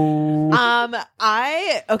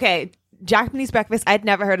 Japanese Breakfast, I'd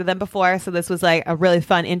never heard of them before, so this was like a really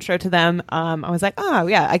fun intro to them. I was like, oh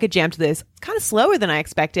yeah, I could jam to this. It's kind of slower than I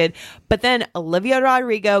expected, but then Olivia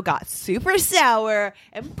Rodrigo got super sour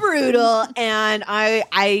and brutal, and I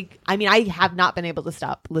mean I have not been able to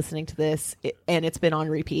stop listening to this, and it's been on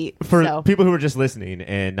repeat. For people who are just listening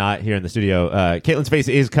and not here in the studio, Caitlin's face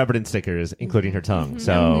is covered in stickers, including her tongue.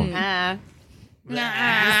 So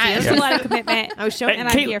It's a lot of commitment. I was showing, and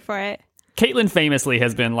I'm here for it. Caitlin famously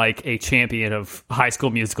has been like a champion of High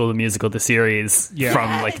School Musical, the musical, the series from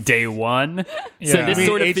like day one. Yeah. So this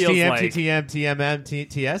sort of feels HTM, like TTM, TMM,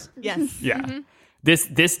 TS? Yes. Yeah. Mm-hmm.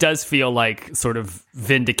 This does feel like sort of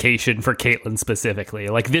vindication for Caitlin specifically.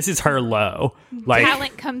 Like this is her low. Like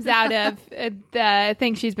talent comes out of the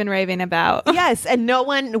thing she's been raving about. Yes, and no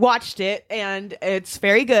one watched it, and it's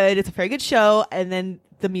very good. It's a very good show, and then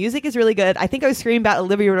the music is really good. I think I was screaming about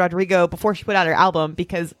Olivia Rodrigo before she put out her album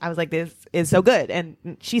because I was like, this is so good. And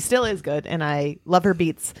she still is good. And I love her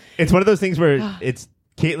beats. It's one of those things where it's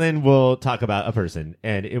Caitlin will talk about a person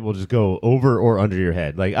and it will just go over or under your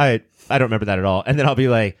head. Like, I don't remember that at all. And then I'll be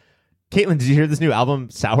like, Caitlin, did you hear this new album,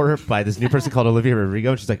 Sour, by this new person called Olivia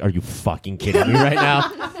Rodrigo? And she's like, are you fucking kidding me right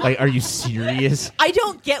now? Like, are you serious? I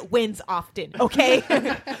don't get wins often, okay?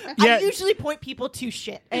 I usually point people to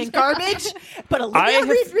shit and garbage, but Olivia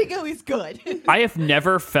Rodrigo is good. I have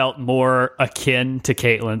never felt more akin to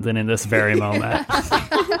Caitlin than in this very moment.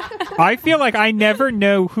 I feel like I never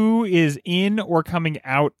know who is in or coming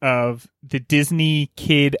out of the Disney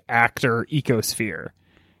kid actor ecosphere.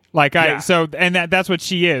 Like that's what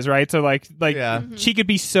she is, right? So like she could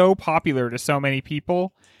be so popular to so many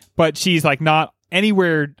people, but she's like not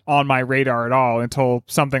anywhere on my radar at all until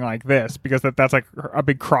something like this, because that's like a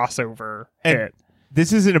big crossover hit.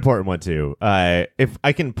 This is an important one too. If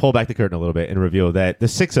I can pull back the curtain a little bit and reveal that the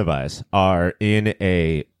 6 of us are in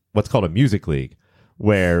what's called a music league,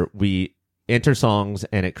 where we enter songs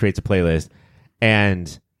and it creates a playlist,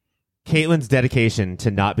 and Caitlin's dedication to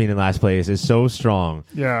not being in last place is so strong.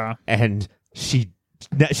 Yeah. And she's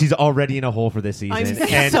already in a hole for this season.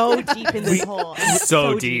 I'm so deep in this hole.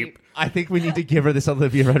 So deep. I think we need to give her this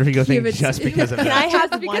Olivia Rodrigo thing just because of that. Can I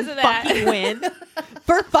have one fucking win?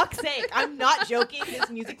 For fuck's sake. I'm not joking. This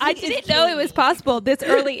music I didn't know it was possible this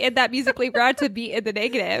early in that music league round to be in the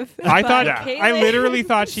negative. I literally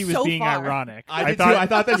thought she was being ironic. I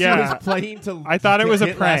thought that she was playing to I thought it was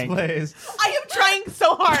a prank. I am trying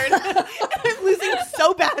so hard. I'm losing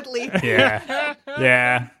so badly.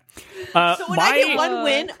 Yeah. So when I get one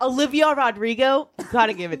win, Olivia Rodrigo,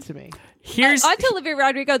 gotta give it to me. Here's on to Olivia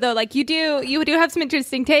Rodrigo though. Like you do have some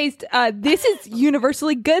interesting taste. This is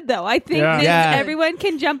universally good though. I think everyone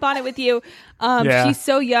can jump on it with you. She's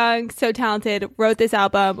so young, so talented. Wrote this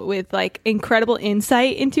album with like incredible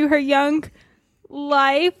insight into her young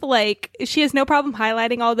life. Like she has no problem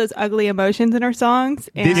highlighting all those ugly emotions in her songs.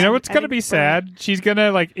 And you know what's gonna be sad? She's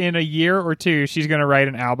gonna like in a year or two, she's gonna write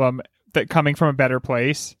an album that coming from a better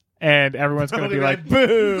place. And everyone's going to be like,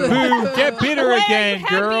 boo, get bitter again,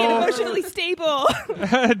 girl. And emotionally stable.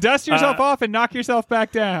 Dust yourself off and knock yourself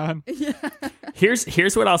back down.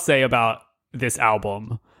 Here's what I'll say about this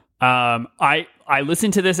album. I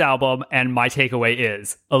listened to this album and my takeaway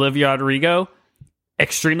is Olivia Rodrigo,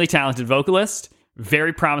 extremely talented vocalist,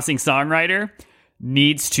 very promising songwriter,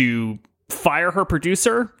 needs to fire her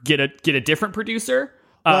producer, get a different producer.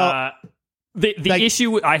 Well, the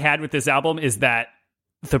issue I had with this album is that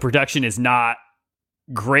the production is not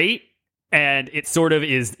great, and it sort of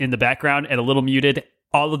is in the background and a little muted.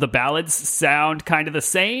 All of the ballads sound kind of the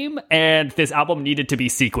same, and this album needed to be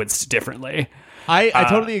sequenced differently. I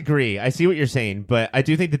totally agree. I see what you're saying, but I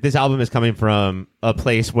do think that this album is coming from a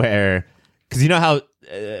place where, because you know how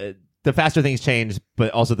the faster things change,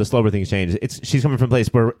 but also the slower things change. She's coming from a place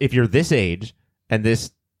where if you're this age and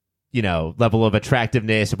this level of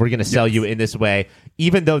attractiveness, we're going to sell you in this way.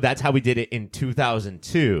 Even though that's how we did it in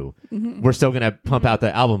 2002, we're still going to pump out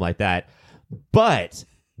the album like that. But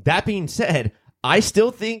that being said, I still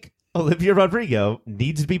think Olivia Rodrigo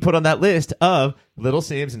needs to be put on that list of Little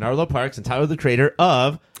Sims and Arlo Parks and Tyler the Creator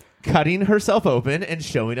of cutting herself open and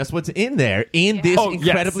showing us what's in there in this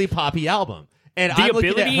incredibly poppy album. And I'm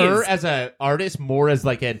looking at her as an artist more as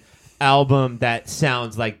like an album that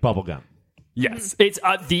sounds like bubblegum. Yes, it's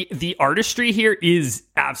the artistry here is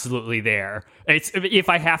absolutely there. It's if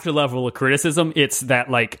I have to level a criticism, it's that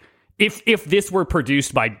like if this were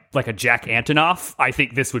produced by like a Jack Antonoff, I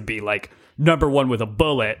think this would be like number one with a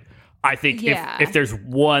bullet. I think if there's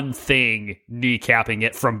one thing kneecapping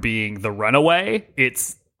it from being The Runaway,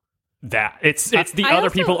 it's that. It's the other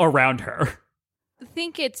people around her. I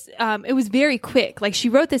think it was very quick. Like, she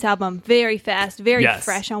wrote this album very fast, very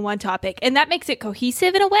fresh on one topic, and that makes it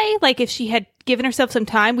cohesive in a way. Like, if she had given herself some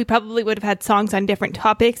time, we probably would have had songs on different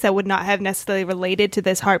topics that would not have necessarily related to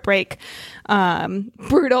this heartbreak,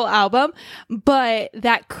 brutal album. But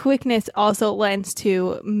that quickness also lends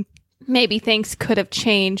to maybe things could have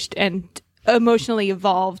changed and emotionally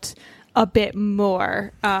evolved a bit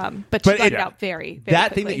more. But she got it out very, very that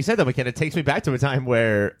quickly. thing that you said, though, McKenna, takes me back to a time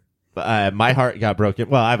where my heart got broken.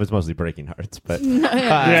 Well, I was mostly breaking hearts, but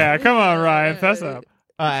yeah, come on, Ryan, fess up.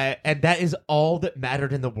 And that is all that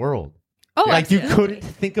mattered in the world. Oh, like, you couldn't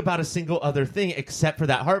think about a single other thing except for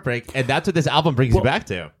that heartbreak, and that's what this album brings you back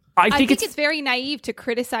to. I think it's very naive to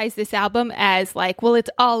criticize this album as like, well, it's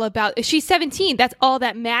all about. She's 17. That's all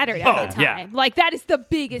that mattered at the time. Yeah. Like, that is the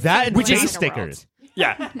biggest. That and face stickers.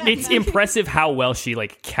 Yeah, it's impressive how well she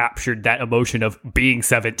like captured that emotion of being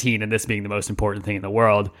 17 and this being the most important thing in the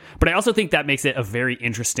world. But I also think that makes it a very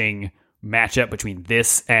interesting matchup between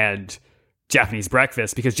this and Japanese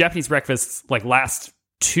Breakfast, because Japanese Breakfast's like last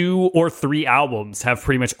 2 or 3 albums have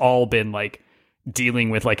pretty much all been like dealing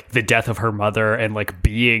with like the death of her mother and like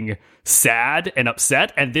being sad and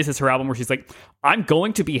upset, and this is her album where she's like, I'm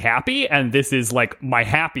going to be happy, and this is like my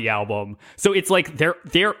happy album. So it's like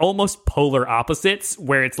they're almost polar opposites,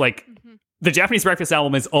 where it's like the Japanese Breakfast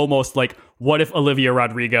album is almost like, what if Olivia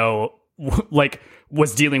Rodrigo like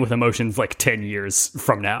was dealing with emotions like 10 years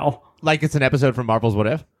from now, like it's an episode from Marvel's What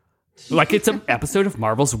If, like it's an episode of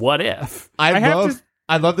Marvel's What If.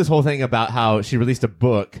 I love this whole thing about how she released a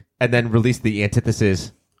book and then released the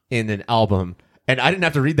antithesis in an album. And I didn't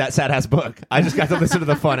have to read that sad-ass book. I just got to listen to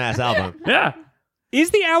the fun-ass album. Yeah. Is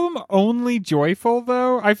the album only joyful,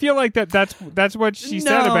 though? I feel like that's what she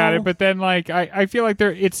said about it. But then, like, I feel like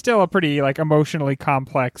it's still a pretty, like, emotionally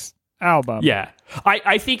complex album. Yeah.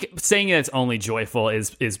 I think saying that it's only joyful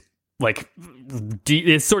is like,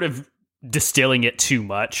 is sort of distilling it too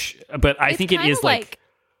much. But I think it is, like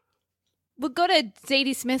we'll go to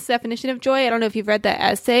Zadie Smith's definition of joy. I don't know if you've read that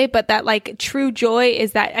essay, but that like true joy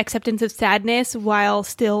is that acceptance of sadness while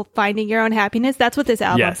still finding your own happiness. That's what this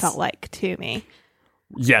album felt like to me.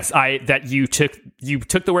 Yes, that you took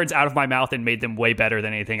the words out of my mouth and made them way better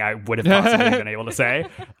than anything I would have possibly been able to say.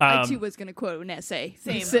 I too was going to quote an essay.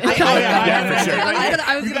 Same. For sure.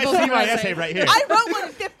 I was you guys see my essay right here. I wrote one in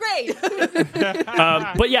 5th grade.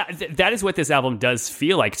 But yeah, that is what this album does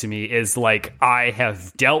feel like to me. Is like, I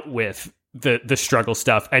have dealt with the struggle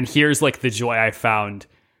stuff, and here's like the joy I found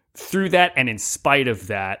through that and in spite of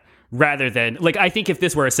that, rather than like, I think if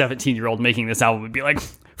this were a 17-year-old making this album, would be like,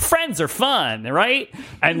 friends are fun, right?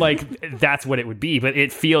 And like, that's what it would be. But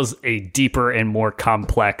it feels a deeper and more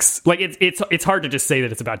complex, like it's hard to just say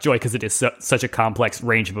that it's about joy, because it is such a complex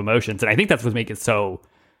range of emotions, and I think that's what makes it so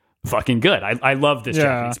fucking good. I love this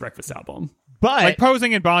Japanese Breakfast album. But like,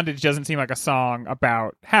 Posing in Bondage doesn't seem like a song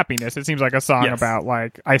about happiness. It seems like a song about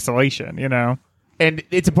like isolation, you know? And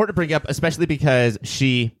it's important to bring up, especially because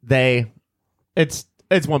it's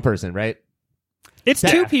one person, right? It's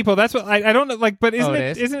 2 people. That's what I don't know. Like, but isn't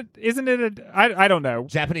it I don't know.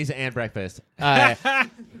 Japanese and Breakfast.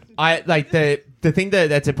 I like the thing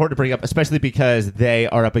that's important to bring up, especially because they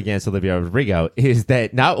are up against Olivia Rodrigo, is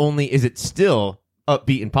that not only is it still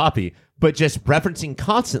upbeat and poppy, but just referencing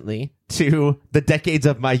constantly to the decades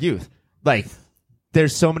of my youth. Like,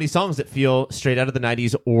 there's so many songs that feel straight out of the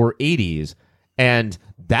 90s or 80s, and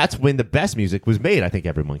that's when the best music was made. I think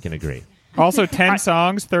everyone can agree. Also, 10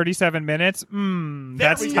 songs, 37 minutes.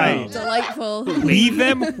 That's tight. Delightful. Leave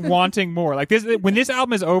them wanting more. Like this, when this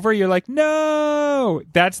album is over, you're like, no.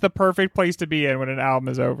 That's the perfect place to be in when an album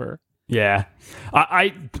is over. Yeah.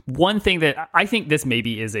 One thing that I think this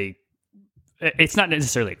maybe is it's not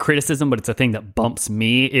necessarily a criticism, but it's a thing that bumps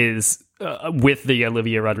me, is with the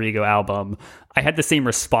Olivia Rodrigo album, I had the same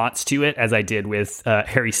response to it as I did with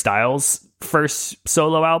Harry Styles' first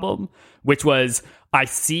solo album, which was, I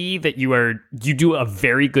see that you do a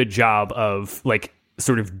very good job of like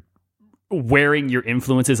sort of wearing your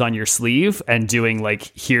influences on your sleeve and doing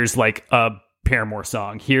like, here's like a Paramore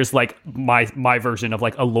song. Here's like my version of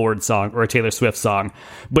like a Lorde song or a Taylor Swift song.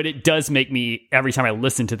 But it does make me, every time I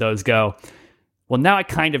listen to those, go, well, now I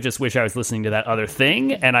kind of just wish I was listening to that other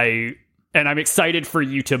thing. And I'm excited for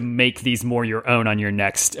you to make these more your own on your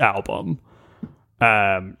next album.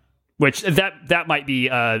 Which that might be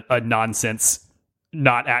a nonsense,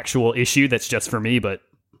 not actual issue that's just for me, but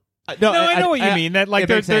no, I know what you mean. That like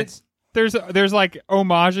there's like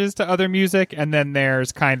homages to other music, and then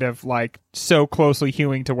there's kind of like so closely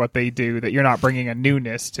hewing to what they do that you're not bringing a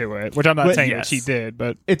newness to it. Which I'm not saying that she did,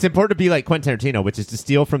 but it's important to be like Quentin Tarantino, which is to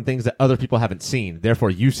steal from things that other people haven't seen. Therefore,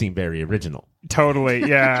 you seem very original. Totally,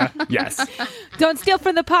 yeah. Yes. Don't steal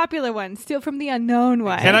from the popular ones. Steal from the unknown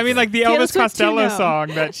ones. And I mean, like the Elvis Costello song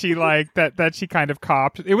that she like that she kind of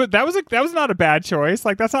copped. That was not a bad choice.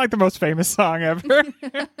 Like that's not like the most famous song ever.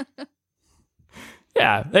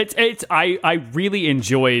 Yeah, I really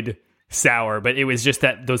enjoyed Sour, but it was just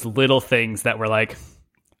that those little things that were like,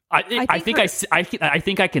 I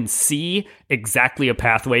think I can see exactly a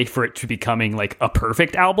pathway for it to becoming like a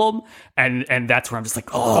perfect album, and that's where I'm just like,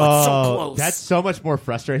 it's so close. That's so much more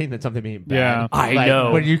frustrating than something being bad. Yeah, I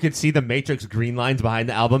know. When you can see the Matrix green lines behind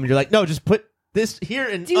the album, and you're like, no, just put this here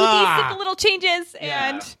and do these simple little changes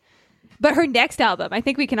and. But her next album, I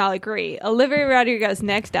think we can all agree, Olivia Rodrigo's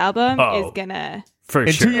next album is gonna. For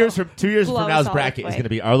in sure. 2 years from now's bracket is going to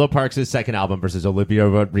be Arlo Parks' second album versus Olivia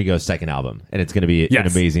Rodrigo's second album, and it's going to be an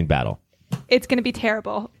amazing battle. It's going to be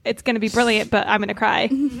terrible. It's going to be brilliant, but I'm going to cry.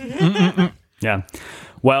 Yeah.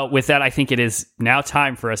 Well, with that, I think it is now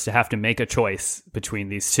time for us to have to make a choice between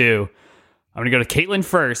these two. I'm going to go to Caitlin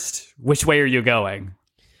first. Which way are you going?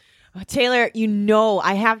 Taylor,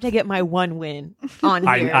 I have to get my one win on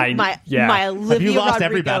here. My Olivia Have you lost Rodrigo.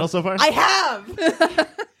 every battle so far? I have.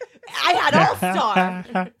 I had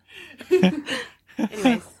All-Star.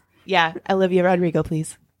 Anyways, yeah, Olivia Rodrigo,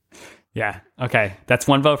 please. Yeah. Okay. That's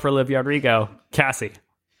one vote for Olivia Rodrigo. Cassie,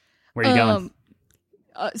 where are you going?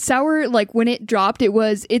 Sour, like when it dropped,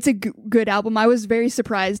 it's a good album. I was very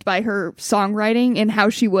surprised by her songwriting and how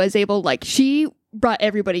she was able, like she brought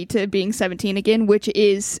everybody to being 17 again, which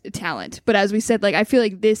is talent. But as we said, like I feel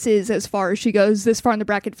like this is as far as she goes. This far in the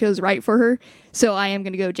bracket feels right for her. So I am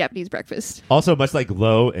going to go Japanese Breakfast. Also, much like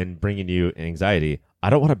Low and bringing you anxiety, I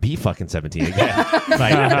don't want to be fucking 17 again.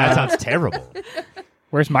 Like, that sounds terrible.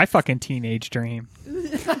 Where's my fucking teenage dream?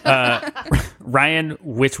 Ryan,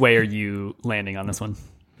 which way are you landing on this one?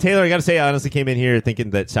 Taylor, I got to say, I honestly came in here thinking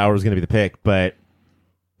that Sour was going to be the pick, but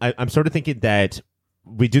I'm sort of thinking that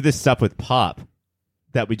we do this stuff with pop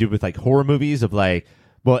that we do with like horror movies of like,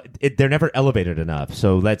 well, they're never elevated enough,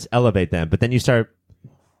 so let's elevate them. But then you start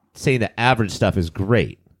saying that average stuff is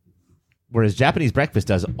great, whereas Japanese Breakfast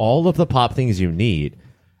does all of the pop things you need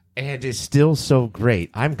and is still so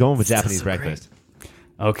great. I'm going with Japanese Breakfast. Great.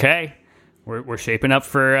 Okay, we're shaping up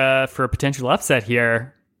for a potential upset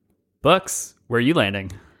here. Books, where are you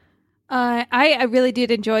landing? I really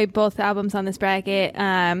did enjoy both albums on this bracket.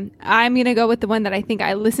 I'm going to go with the one that I think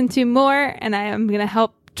I listened to more, and I am going to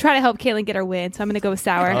try to help Caitlin get her win, so I'm going to go with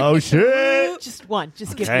Sour. Oh, shit! Just one.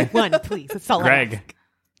 Just give me one, please. That's all Greg,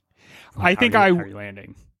 I think how are you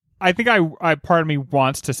landing? I think I part of me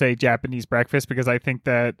wants to say Japanese Breakfast because I think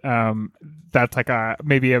that that's like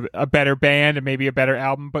maybe a better band and maybe a better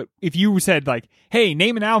album. But if you said like, hey,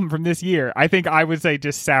 name an album from this year, I think I would say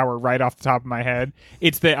just Sour right off the top of my head.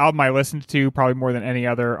 It's the album I listened to probably more than any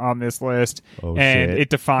other on this list. And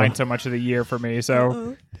it defined so much of the year for me.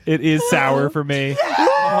 So it is Sour for me.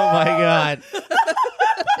 Oh my God.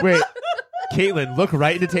 Wait. Caitlin, look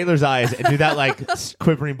right into Taylor's eyes and do that like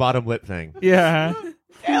quivering bottom lip thing. Yeah.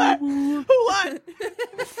 Who won?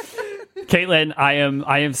 Caitlin,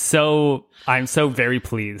 I'm so very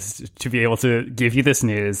pleased to be able to give you this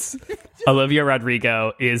news. Olivia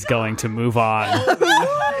Rodrigo is going to move on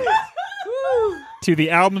to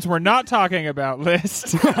the albums we're not talking about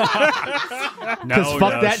list. Because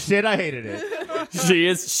fuck that shit, I hated it. She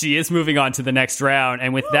is moving on to the next round,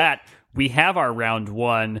 and with that, we have our round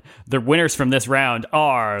one. The winners from this round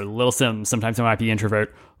are Lil Sims, Sometimes I Might Be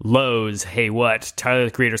Introvert, Lowe's, Hey What, Tyler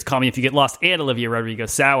the Creator's Call Me If You Get Lost, and Olivia Rodrigo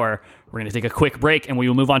Sour. We're going to take a quick break, and we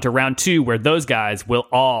will move on to round two, where those guys will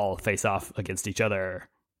all face off against each other.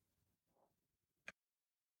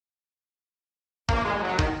 All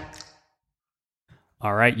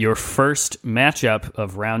right, your first matchup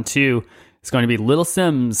of round two is going to be Lil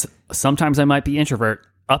Sims, Sometimes I Might Be Introvert,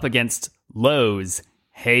 up against Lowe's,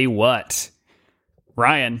 Hey What.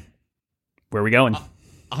 Ryan, where are we going?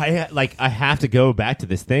 I have to go back to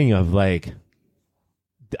this thing of like,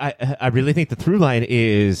 I really think the through line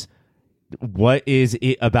is what is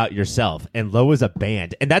it about yourself? And Low is a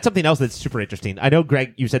band. And that's something else that's super interesting. I know,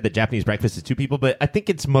 Greg, you said that Japanese Breakfast is 2 people, but I think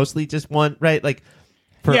it's mostly just one, right? Like,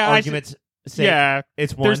 for arguments' sake,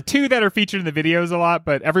 it's one. There's 2 that are featured in the videos a lot,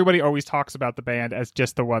 but everybody always talks about the band as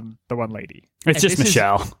just the one lady. It's just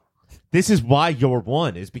Michelle. This is why you're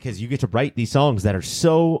one, is because you get to write these songs that are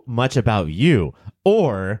so much about you.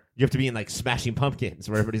 Or you have to be in like Smashing Pumpkins,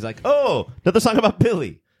 where everybody's like, oh, another song about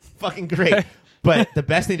Billy. Fucking great. But the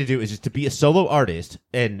best thing to do is just to be a solo artist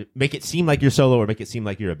and make it seem like you're solo or make it seem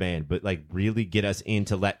like you're a band, but like really get us in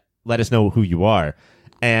to let us know who you are.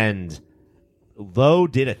 And Low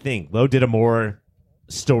did a thing. Low did a more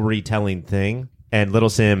storytelling thing, and Little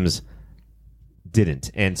Sims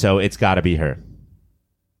didn't. And so it's got to be her.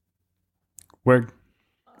 All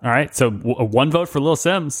right, so 1 vote for Little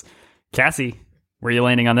Sims. Cassie, where are you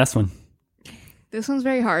landing on this one? This one's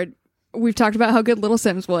very hard. We've talked about how good Little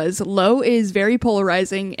Sims was. Low is very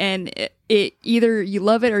polarizing, and it either you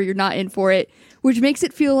love it or you're not in for it, which makes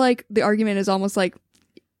it feel like the argument is almost like,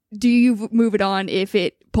 do you move it on if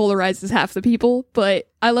it polarizes half the people? But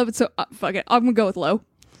I love it, so fuck it. I'm gonna go with Low.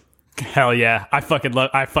 Hell yeah! I fucking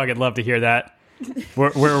love to hear that.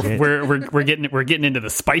 We're getting into the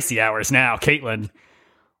spicy hours now. Caitlin,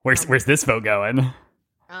 where's this vote going?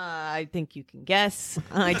 I think you can guess.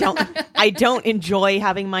 I don't enjoy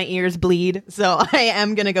having my ears bleed, so I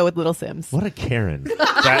am gonna go with Little Sims. What a Karen!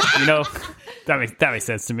 That makes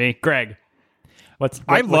sense to me. Greg, what's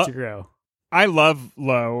your go? I love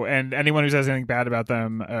Low, and anyone who says anything bad about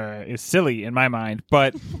them is silly in my mind.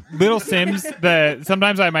 But Little Sims,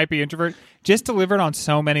 sometimes I might be introvert, just delivered on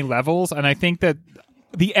so many levels, and I think that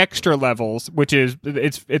the extra levels, which is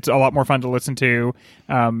it's a lot more fun to listen to,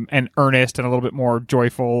 and earnest, and a little bit more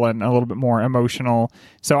joyful, and a little bit more emotional.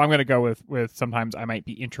 So I'm going to go with sometimes I might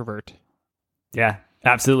be introvert. Yeah,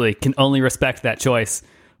 absolutely. Can only respect that choice.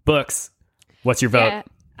 Books, what's your vote? Yeah.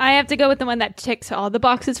 I have to go with the one that ticks all the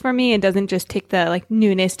boxes for me and doesn't just tick the like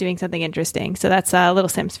newness, doing something interesting. So that's Little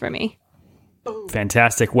Sims for me.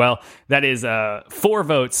 Fantastic. Well, that is 4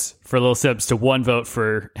 votes for Little Sims to 1 vote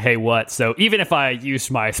for Hey What. So even if I used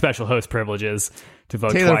my special host privileges to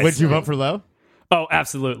vote Taylor, twice, would you vote for Low? Oh,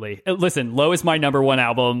 absolutely. Listen, Low is my number 1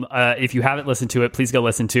 album. If you haven't listened to it, please go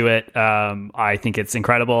listen to it. I think it's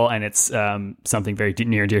incredible, and it's something very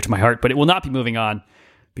near and dear to my heart. But it will not be moving on,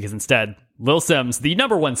 because instead, Little Sims, the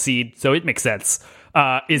number 1 seed, so it makes sense,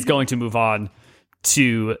 is going to move on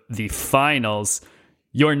to the finals.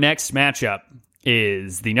 Your next matchup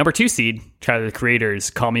is the number 2 seed, Tyler the Creator's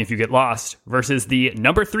Call Me If You Get Lost, versus the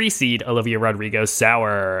number 3 seed, Olivia Rodrigo's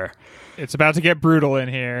Sour. It's about to get brutal in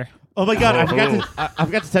here. Oh my God, I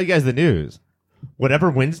forgot to tell you guys the news. Whatever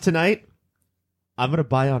wins tonight, I'm going to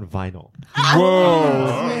buy on vinyl.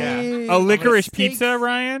 Whoa. Yeah. A licorice pizza,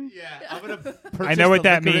 Ryan? Yeah, I'm going to purchase I know what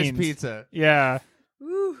that licorice means. Pizza. Yeah.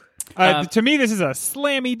 To me, this is a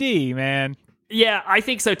slammy D, man. Yeah, I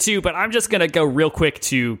think so too, but I'm just going to go real quick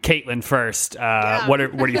to Caitlin first. What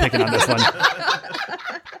are you picking on this one?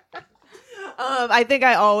 I think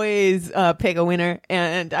I always pick a winner,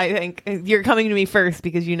 and I think you're coming to me first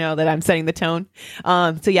because you know that I'm setting the tone.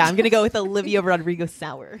 So yeah, I'm going to go with Olivia Rodrigo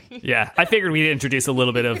Sour. Yeah, I figured we'd introduce a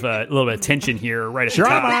little bit of tension here right at the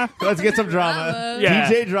top. Let's get some drama. Yeah.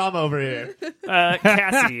 DJ drama over here.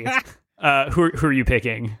 Cassie, who are you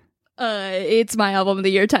picking? It's my album of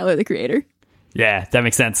the year, Tyler the Creator. Yeah, that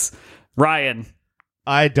makes sense. Ryan.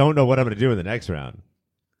 I don't know what I'm going to do in the next round.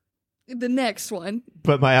 The next one.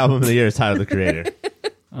 But my album of the year is Tyler the Creator.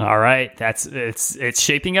 All right, it's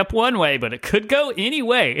shaping up one way, but it could go any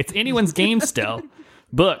way. It's anyone's game still.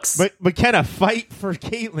 Books. But McKenna, fight for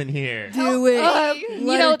Caitlin here. Do it.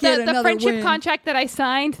 You know, the friendship contract that I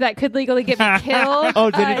signed that could legally get me killed.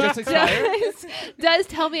 Oh, did it just expire? Does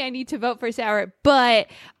tell me I need to vote for Sour, but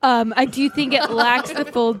I do think it lacks the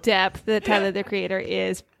full depth that Tyler the Creator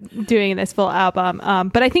is doing in this full album.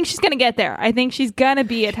 But I think she's going to get there. I think she's going to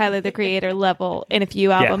be at Tyler the Creator level in a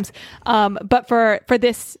few albums. Yeah. But for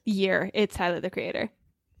this year, it's Tyler the Creator.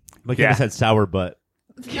 McKenna said sour butt.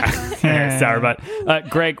 Sour butt.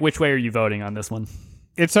 Greg, which way are you voting on this one?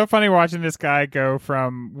 It's so funny watching this guy go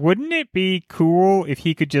from, wouldn't it be cool if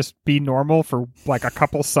he could just be normal for like a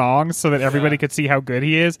couple songs so that everybody could see how good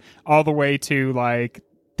he is, all the way to like,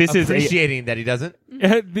 this is appreciating that he doesn't.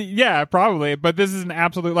 Yeah, probably. But this is an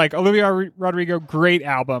absolute, like, Olivia Rodrigo, great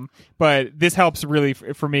album. But this helps really,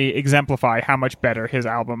 for me, exemplify how much better his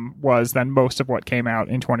album was than most of what came out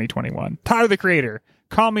in 2021. Tyler the Creator,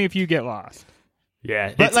 Call Me If You Get Lost.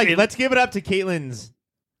 Yeah, but let's give it up to Caitlin's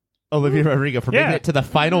Olivia Rodrigo for making it to the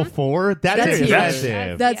final 4. That's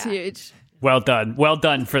impressive. That's huge. Well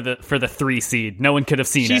done for the 3 seed. No one could have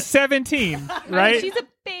seen it. She's 17, right? She's a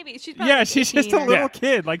baby. baby. She's probably she's just a little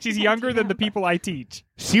kid. Like, she's younger than the people I teach.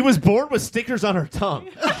 She was born with stickers on her tongue.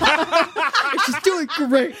 She's doing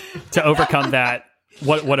great. To overcome that,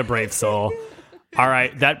 what a brave soul. All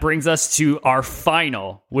right, that brings us to our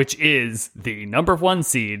final, which is the number 1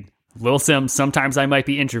 seed, Lil Sims, Sometimes I Might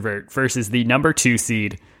Be Introvert, versus the number 2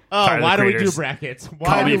 seed, Oh, why do we do brackets?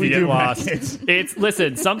 Why do we do brackets?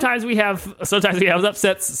 Listen, sometimes we have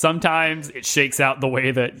upsets, sometimes it shakes out the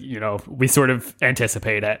way that, we sort of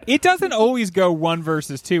anticipate it. It doesn't always go 1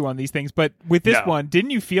 versus 2 on these things, but with this one,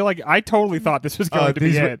 didn't you feel like I totally thought this was going to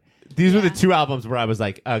be it? These were the 2 albums where I was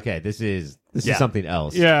like, okay, this is something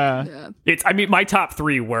else. Yeah. My top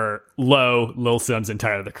 3 were Low, Lil Sims, and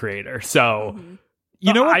Tyler, the Creator. So...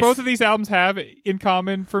 You know what both of these albums have in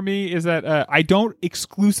common for me is that I don't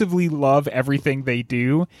exclusively love everything they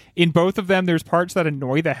do. In both of them, there's parts that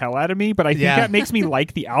annoy the hell out of me, but I think that makes me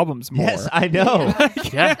like the albums more. Yes, I know.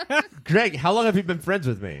 Greg, how long have you been friends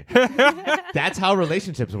with me? That's how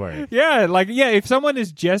relationships work. Yeah, if someone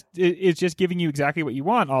is just giving you exactly what you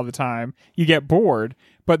want all the time, you get bored.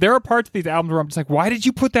 But there are parts of these albums where I'm just like, why did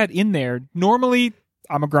you put that in there? Normally,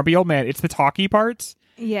 I'm a grumpy old man. It's the talky parts.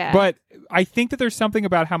 Yeah. But I think that there's something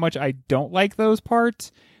about how much I don't like those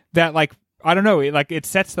parts that, I don't know, it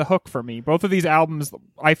sets the hook for me. Both of these albums,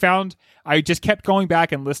 I found I just kept going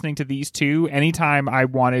back and listening to these 2 anytime I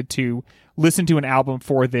wanted to listen to an album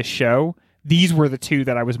for this show. These were the 2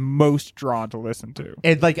 that I was most drawn to listen to.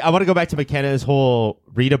 And I want to go back to McKenna's whole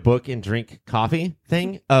read a book and drink coffee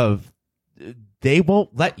thing of... They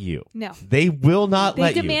won't let you. No. They will not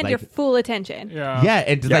let you. They demand your full attention. Yeah,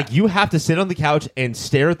 and you have to sit on the couch and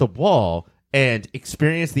stare at the wall and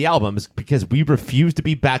experience the albums because we refuse to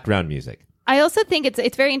be background music. I also think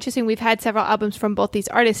it's very interesting. We've had several albums from both these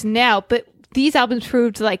artists now, but these albums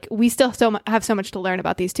proved we still have so much to learn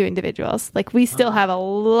about these 2 individuals. We still have a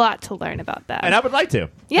lot to learn about them. And I would like to.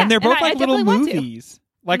 Yeah, and they're both I little movies.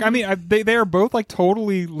 They are both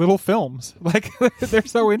totally little films. They're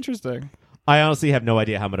so interesting. I honestly have no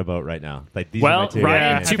idea how I'm going to vote right now. These are my 2.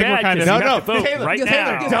 Ryan, too bad. No, Taylor, right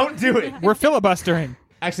now. Don't do it. We're filibustering.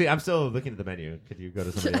 Actually, I'm still looking at the menu. Could you go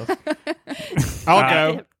to somebody else?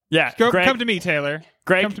 I'll go. Yeah, Greg, come to me, Taylor.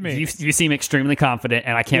 Greg, come to me. You seem extremely confident,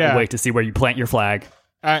 and I can't wait to see where you plant your flag.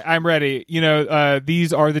 I'm ready.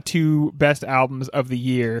 These are the 2 best albums of the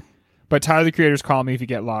year, but Tyler, the Creator's Call Me If You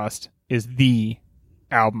Get Lost is the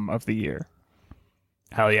album of the year.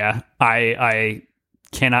 Hell yeah. I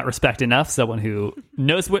cannot respect enough someone who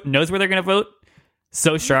knows where they're going to vote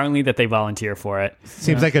so strongly that they volunteer for it.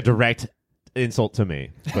 Seems like a direct insult to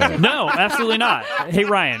me. But. No, absolutely not. Hey,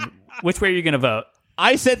 Ryan, which way are you going to vote?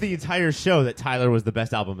 I said the entire show that Tyler was the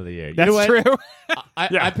best album of the year. That's true.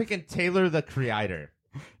 I'm picking Taylor, the Creator.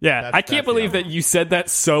 Yeah, I can't believe that you said that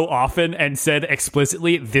so often and said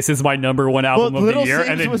explicitly, this is my number 1 album of the year,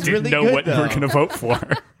 and then didn't really know what you were going to vote for.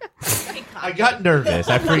 I got nervous.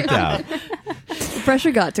 I freaked out. The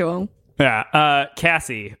pressure got to him. Yeah.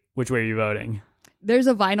 Cassie, which way are you voting? There's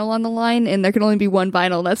a vinyl on the line, and there can only be 1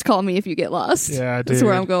 vinyl. That's Call Me If You Get Lost. Yeah, dude. That's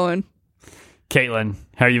where I'm going. Caitlin,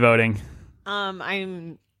 how are you voting?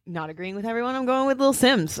 I'm not agreeing with everyone. I'm going with Lil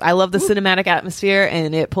Sims. I love the cinematic atmosphere,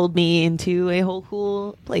 and it pulled me into a whole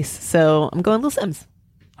cool place. So I'm going Lil Sims.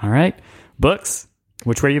 All right. Books,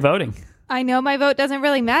 which way are you voting? I know my vote doesn't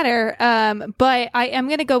really matter, but I am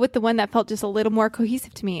going to go with the one that felt just a little more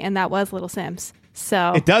cohesive to me, and that was Little Sims.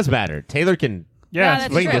 So it does matter. Taylor can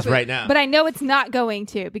explain this right now. But I know it's not going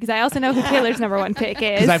to, because I also know who Taylor's number 1 pick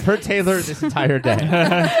is. Because I've heard Taylor this entire day.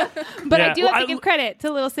 But I do have to give credit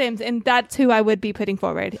to Little Sims, and that's who I would be putting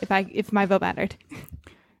forward if my vote mattered.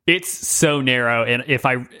 It's so narrow, and if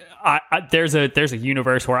there's a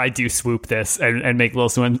universe where I do swoop this and make Little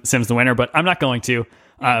Sims the winner, but I'm not going to.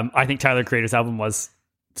 I think Tyler, Creator's album was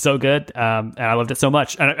so good, and I loved it so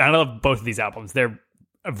much. And I love both of these albums. They're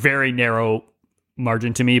a very narrow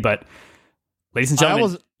margin to me, but ladies and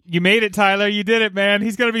gentlemen, you made it, Tyler. You did it, man.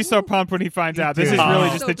 He's going to be so pumped when he finds out. This is really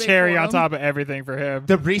just the cherry on top of everything for him.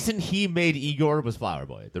 The reason he made Igor was Flower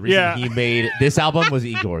Boy. The reason he made this album was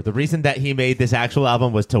Igor. The reason that he made this actual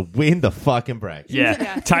album was to win the fucking bracket.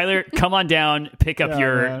 Yeah. Tyler, come on down, pick up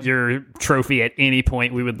your trophy at any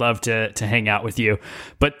point. We would love to hang out with you.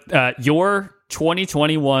 But your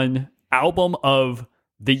 2021 album of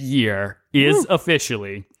the year is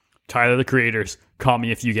officially Tyler, the Creator's Call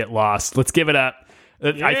Me If You Get Lost. Let's give it up.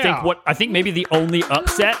 I think maybe the only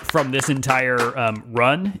upset from this entire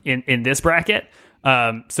run in this bracket.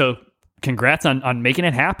 So congrats on making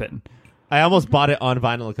it happen. I almost bought it on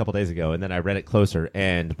vinyl a couple days ago, and then I read it closer,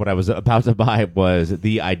 and what I was about to buy was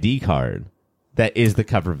the ID card that is the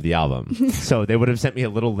cover of the album. So they would have sent me a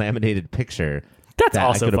little laminated picture That's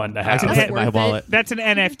also fun to have. I could put in my wallet. That's an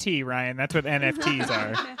NFT, Ryan. That's what NFTs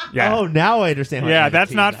are. Yeah. Oh, now I understand. Yeah,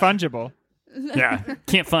 that's not fungible. Yeah.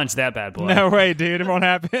 Can't funge that bad boy. No way, dude. It won't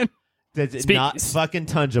happen. That's not fucking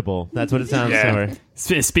tungible. That's what it sounds like.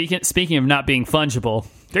 Speaking of not being fungible,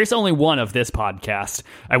 there's only one of this podcast,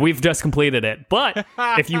 and we've just completed it. But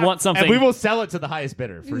if you want something, and we will sell it to the highest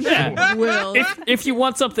bidder for sure. Will. If you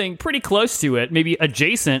want something pretty close to it, maybe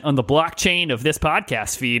adjacent on the blockchain of this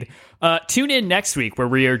podcast feed, tune in next week where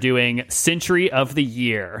we are doing Century of the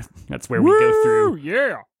Year. That's where we go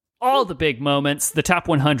through all the big moments, the top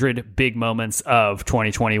 100 big moments of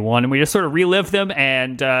 2021, and we just sort of relive them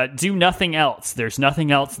and do nothing else. There's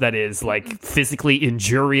nothing else that is like physically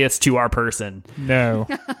injurious to our person. No.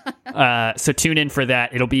 So tune in for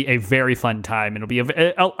that. It'll be a very fun time. It'll be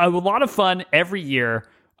a lot of fun every year.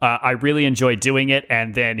 I really enjoy doing it,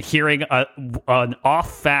 and then hearing an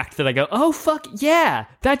off fact that I go, oh, fuck, yeah,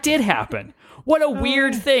 that did happen. What a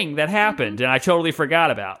weird thing that happened, and I totally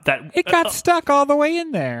forgot about that. It got stuck all the way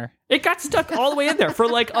in there. It got stuck all the way in there for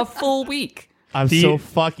like a full week. I'm so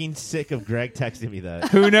fucking sick of Greg texting me that.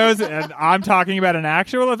 Who knows? And I'm talking about an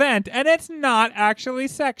actual event, and it's not actually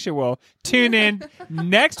sexual. Tune in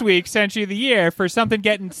next week, Century of the Year, for something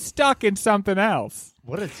getting stuck in something else.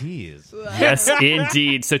 What a tease. Yes,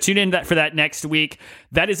 indeed. So tune in for that next week.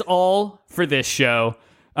 That is all for this show.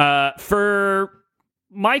 For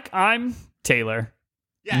Mike, I'm Taylor.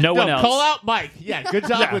 Yeah, no one else. Call out Mike. Yeah, good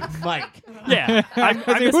job with Mike. Yeah.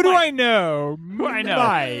 Who do I know? Who I know?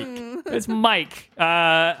 Mike. It's Mike.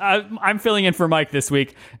 I'm filling in for Mike this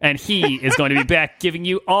week, and he is going to be back giving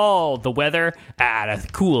you all the weather at a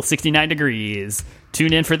cool 69 degrees.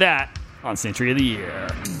 Tune in for that on Century of the Year.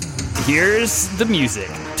 Here's the music.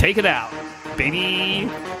 Take it out, baby.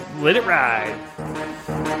 Let it ride.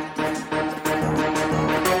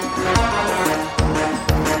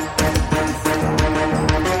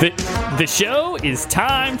 The show is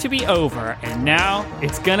time to be over, and now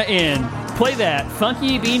it's gonna end. Play that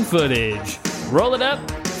funky bean footage. Roll it up,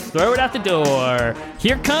 throw it out the door.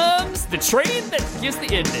 Here comes the train that gives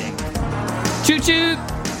the ending. Choo-choo!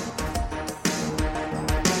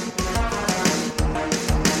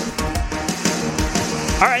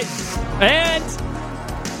 All right, and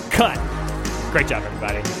cut. Great job,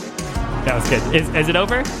 everybody. That was good. Is it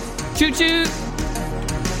over? Choo-choo!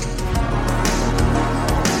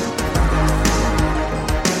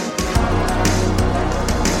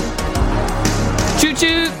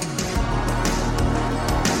 Choo-choo!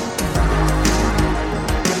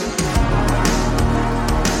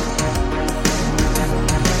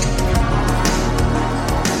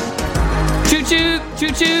 Choo-choo!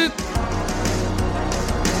 Choo-choo!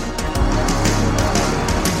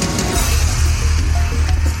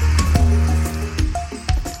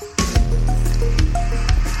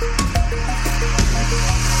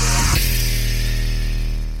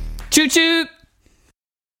 Choo-choo!